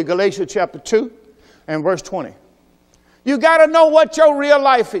show it to you. Galatians chapter 2 and verse 20. You got to know what your real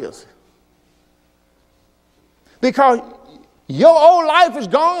life is. Because your old life is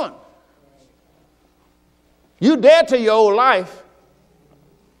gone. You dead to your old life.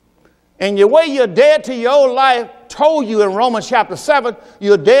 And the way you're dead to your old life told you in Romans chapter 7,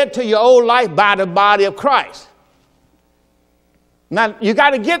 you're dead to your old life by the body of Christ. Now, you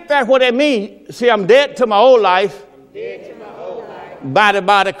got to get that, what that means. See, I'm dead to my old life, by the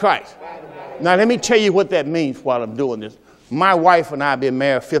body of Christ. Now, let me tell you what that means while I'm doing this. My wife and I have been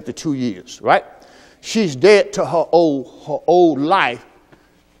married 52 years, right? She's dead to her old life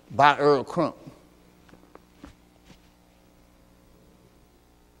by Earl Crump.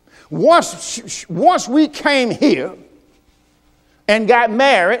 Once we came here and got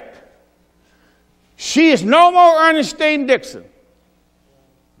married, she is no more Ernestine Dixon.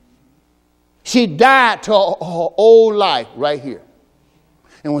 She died to her old life right here.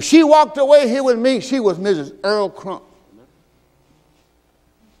 And when she walked away here with me, she was Mrs. Earl Crump.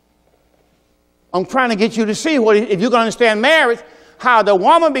 I'm trying to get you to see what, if you can understand marriage, how the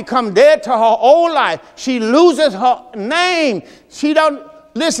woman becomes dead to her old life. She loses her name. She don't,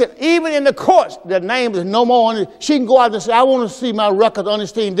 listen, even in the courts, the name is no more. She can go out and say, I want to see my record,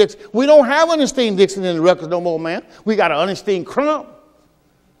 Ernestine Dixon. We don't have Ernestine Dixon in the records no more, man. We got an Ernestine Crump.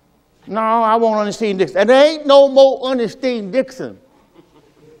 No, I want Ernestine Dixon. And there ain't no more Ernestine Dixon.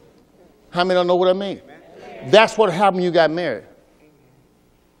 How many don't know what I mean? That's what happened when you got married.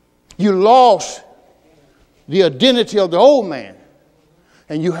 You lost the identity of the old man,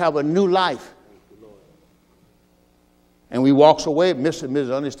 and you have a new life. And we walks away, Mr. and Mrs.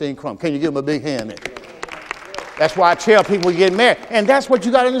 Ernestine Crump. Can you give him a big hand there? That's why I tell people to get married. And that's what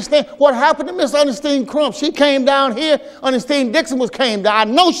you got to understand. What happened to Miss Ernestine Crump? She came down here. Ernestine Dixon came down.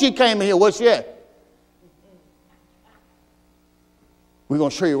 I know she came in here. Where's she at? We're going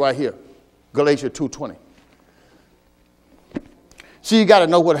to show you right here. Galatians 2:20. See, you got to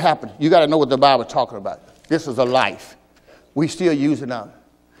know what happened. You got to know what the Bible is talking about. This is a life. We still use it now.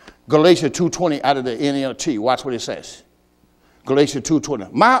 Galatians 2:20 out of the NLT. Watch what it says. Galatians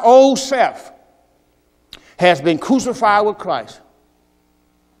 2:20. My old self has been crucified with Christ.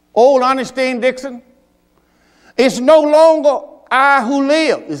 Old Ernestine Dixon, it's no longer I who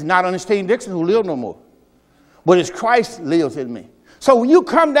live. It's not Ernestine Dixon who lives no more. But it's Christ lives in me. So when you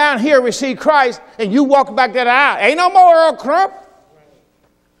come down here and receive Christ and you walk back that aisle, ain't no more Earl Crump.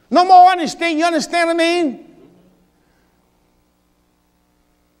 No more Ernestine. You understand what I mean?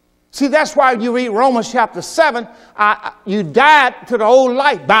 See, that's why you read Romans chapter 7. You died to the old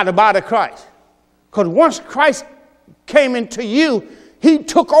life by the body of Christ. Because once Christ came into you, he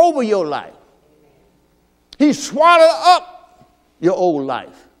took over your life. He swallowed up your old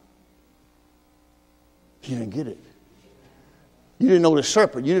life. You didn't get it. You didn't know the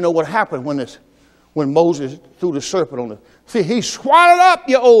serpent. You didn't know what happened when Moses threw the serpent on the. See, he swallowed up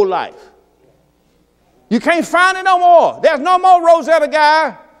your old life. You can't find it no more. There's no more Rosetta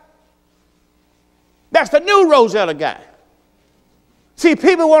guy. That's the new Rosetta guy. See,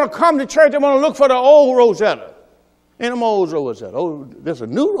 people want to come to church, they want to look for the old Rosetta. Ain't no more old Rosetta. Oh, there's a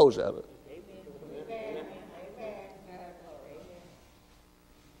new Rosetta.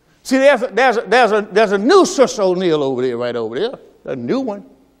 See, there's a new Sister O'Neill over there, right over there. A new one.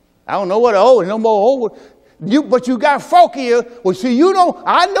 I don't know what the old, no more old one. But you got folk here. Well, see, you know,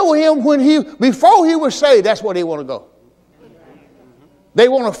 I know him before he was saved, that's where they want to go. They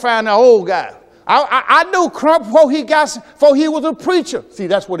want to find the old guy. I knew Crump before he was a preacher. See,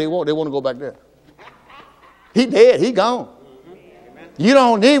 that's what they want. They want to go back there. He dead. He gone. You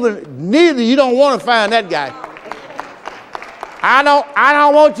don't you don't want to find that guy. I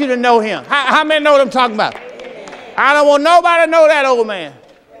don't want you to know him. How many know what I'm talking about? I don't want nobody to know that old man.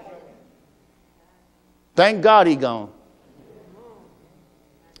 Thank God he gone.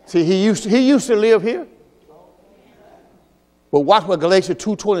 See, he used to live here. But watch what Galatians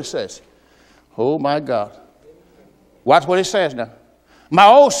 2:20 says. Oh my God. Watch what it says now. My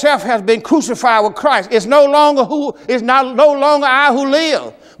old self has been crucified with Christ. It's no longer I who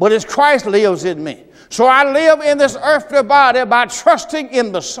live, but it's Christ lives in me. So I live in this earthly body by trusting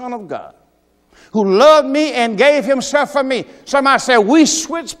in the Son of God, who loved me and gave himself for me. Somebody said, we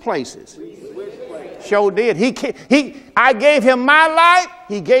switched places. Sure did. I gave him my life,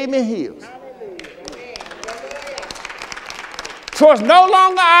 he gave me his. So it's no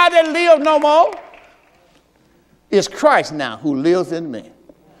longer I that live no more. It's Christ now who lives in me.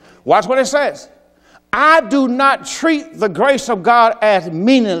 Watch what it says. I do not treat the grace of God as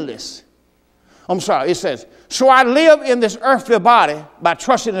meaningless. It says, so I live in this earthly body by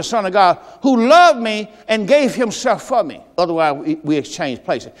trusting the Son of God who loved me and gave himself for me. Otherwise, we exchange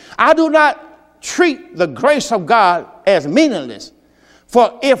places. I do not treat the grace of God as meaningless.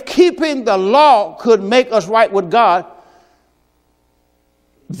 For if keeping the law could make us right with God,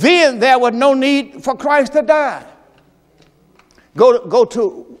 then there was no need for Christ to die. Go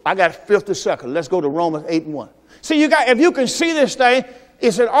to, I got 50 seconds. Let's go to Romans 8:1. See, if you can see this thing,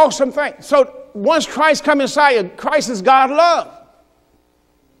 it's an awesome thing. So once Christ comes inside you, Christ is God's love.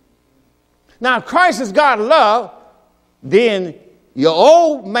 Now, if Christ is God's love, then your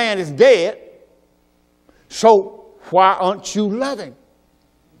old man is dead. So why aren't you loving?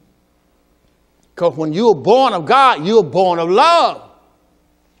 Because when you were born of God, you were born of love.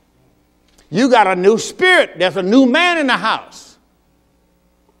 You got a new spirit. There's a new man in the house.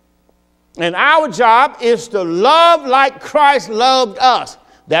 And our job is to love like Christ loved us.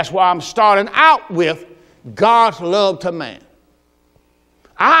 That's why I'm starting out with God's love to man.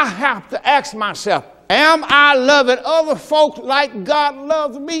 I have to ask myself, am I loving other folks like God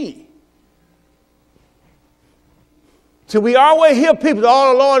loves me? See, we always hear people,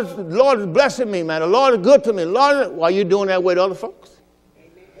 oh, the Lord is blessing me, man. The Lord is good to me. Lord, why are you doing that with other folks?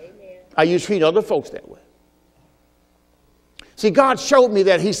 Amen. Are you treating other folks that way? See, God showed me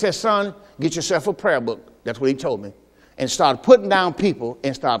that. He said, son, get yourself a prayer book. That's what he told me. And start putting down people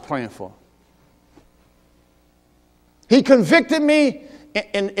and start praying for them. He convicted me.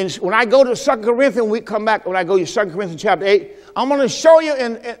 And when I go to 2 Corinthians, we come back, when I go to 2 Corinthians chapter 8, I'm going to show you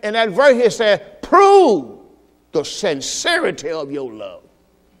in that verse here, it says, prove the sincerity of your love.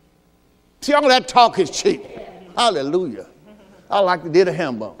 See, all that talk is cheap. Hallelujah. I like to do the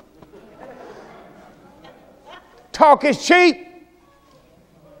ham bone. Talk is cheap.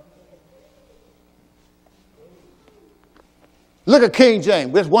 Look at King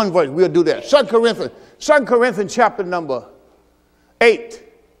James. There's one verse. We'll do that. 2 Corinthians chapter number 8.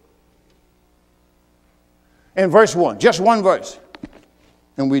 And verse 1. Just one verse.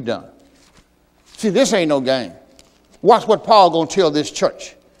 And we're done. See, this ain't no game. Watch what Paul going to tell this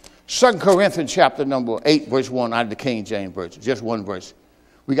church. 2 Corinthians chapter number 8, verse 1 out of the King James Version. Just one verse.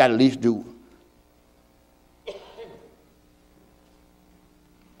 We got to at least do.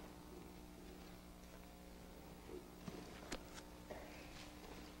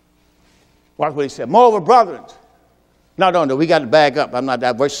 Watch what he said. Moreover, brethren. No. We got to back up. I'm not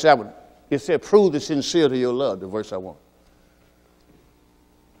that. Verse 7. It said, prove the sincerity of your love. The verse I want.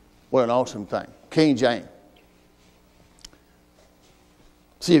 What an awesome thing. King James.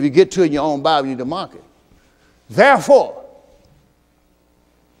 See, if you get to it in your own Bible, you need to mark it. Therefore,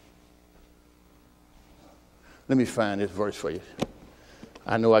 let me find this verse for you.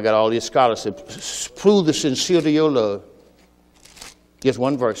 I know I got all these scholars that prove the sincerity of your love. Just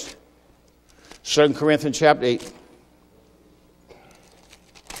one verse. 2 Corinthians chapter 8.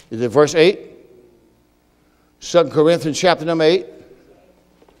 Is it verse 8? 2 Corinthians chapter number 8.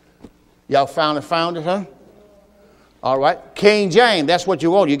 Y'all found it, huh? All right. King James, that's what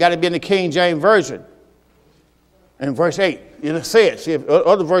you want. You got to be in the King James Version. In verse 8, it says, see, if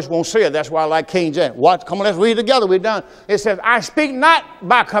other verse won't say it, that's why I like King James. What? Come on, let's read it together. We're done. It says, I speak not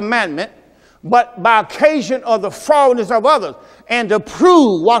by commandment, but by occasion of the forwardness of others, and to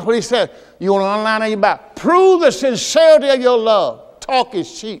prove, watch what he said. You want to underline on your Bible. Prove the sincerity of your love. Talk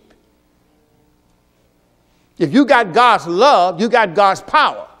is cheap. If you got God's love, you got God's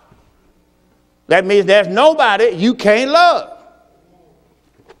power. That means there's nobody you can't love.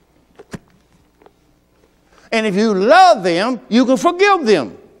 And if you love them, you can forgive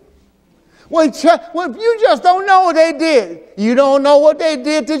them. Well, you just don't know what they did. You don't know what they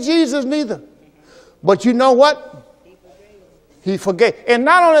did to Jesus neither. But you know what? He forgave. And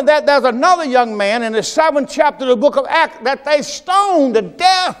not only that, there's another young man in the 7th chapter of the book of Acts that they stoned to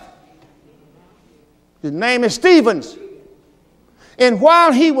death. His name is Stephen. And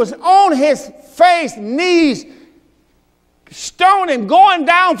while he was on his face, knees, stoning, going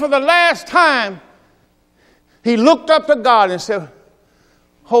down for the last time, he looked up to God and said,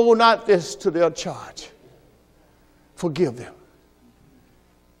 hold not this to their charge. Forgive them.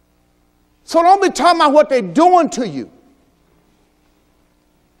 So don't be talking about what they're doing to you.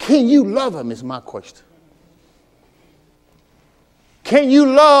 Can you love them is my question. Can you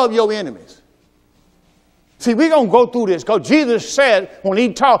love your enemies? See, we're going to go through this because Jesus said when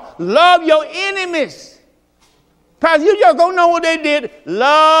he taught, love your enemies. Because you just don't know what they did.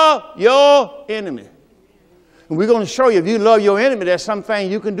 Love your enemy. And we're going to show you if you love your enemy, there's something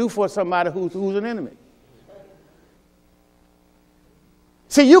you can do for somebody who's an enemy.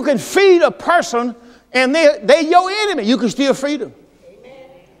 See, you can feed a person and they're your enemy. You can still feed them. Amen.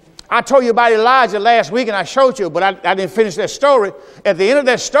 I told you about Elijah last week and I showed you, but I didn't finish that story. At the end of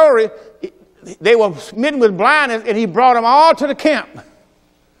that story, they were smitten with blindness and he brought them all to the camp.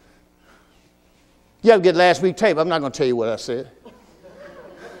 You have to get last week's tape. I'm not going to tell you what I said.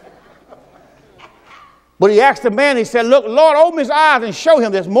 But he asked the man, he said, look, Lord, open his eyes and show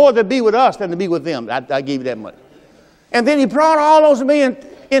him there's more to be with us than to be with them. I give you that much. And then he brought all those men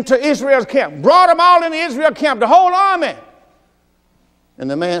into Israel's camp. Brought them all into Israel's camp, the whole army. And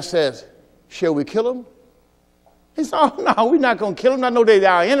the man says, shall we kill them? He said, oh, no, we're not going to kill them. I know they're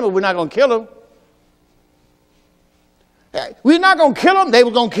our enemy, but we're not going to kill them. We're not going to kill them. They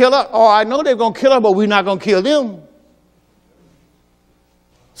were going to kill us. Oh, I know they were going to kill us, but we're not going to kill them.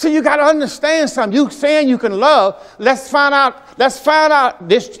 So you got to understand something. You saying you can love. Let's find out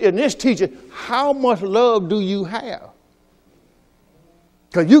this in this teaching, how much love do you have?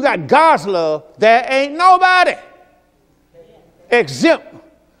 Because you got God's love. There ain't nobody exempt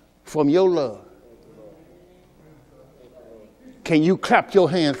from your love. Can you clap your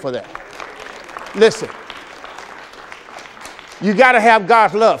hands for that? Listen. You got to have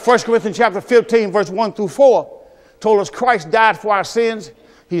God's love. 1 Corinthians chapter 15, verse 1 through 4 told us Christ died for our sins.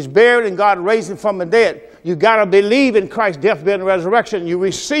 He's buried and God raised him from the dead. You got to believe in Christ's death, burial, and resurrection. You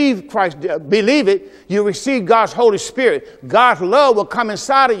receive Christ's death, believe it. You receive God's Holy Spirit. God's love will come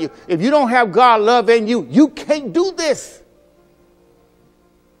inside of you. If you don't have God's love in you, you can't do this.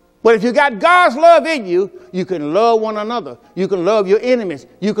 But if you got God's love in you, you can love one another. You can love your enemies.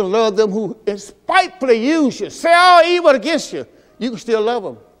 You can love them who spitefully use you, say all evil against you. You can still love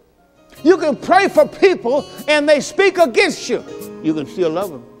them. You can pray for people and they speak against you. You can still love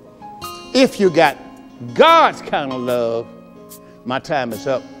them. If you got God's kind of love, my time is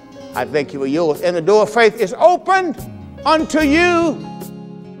up. I thank you for yours. And the door of faith is open unto you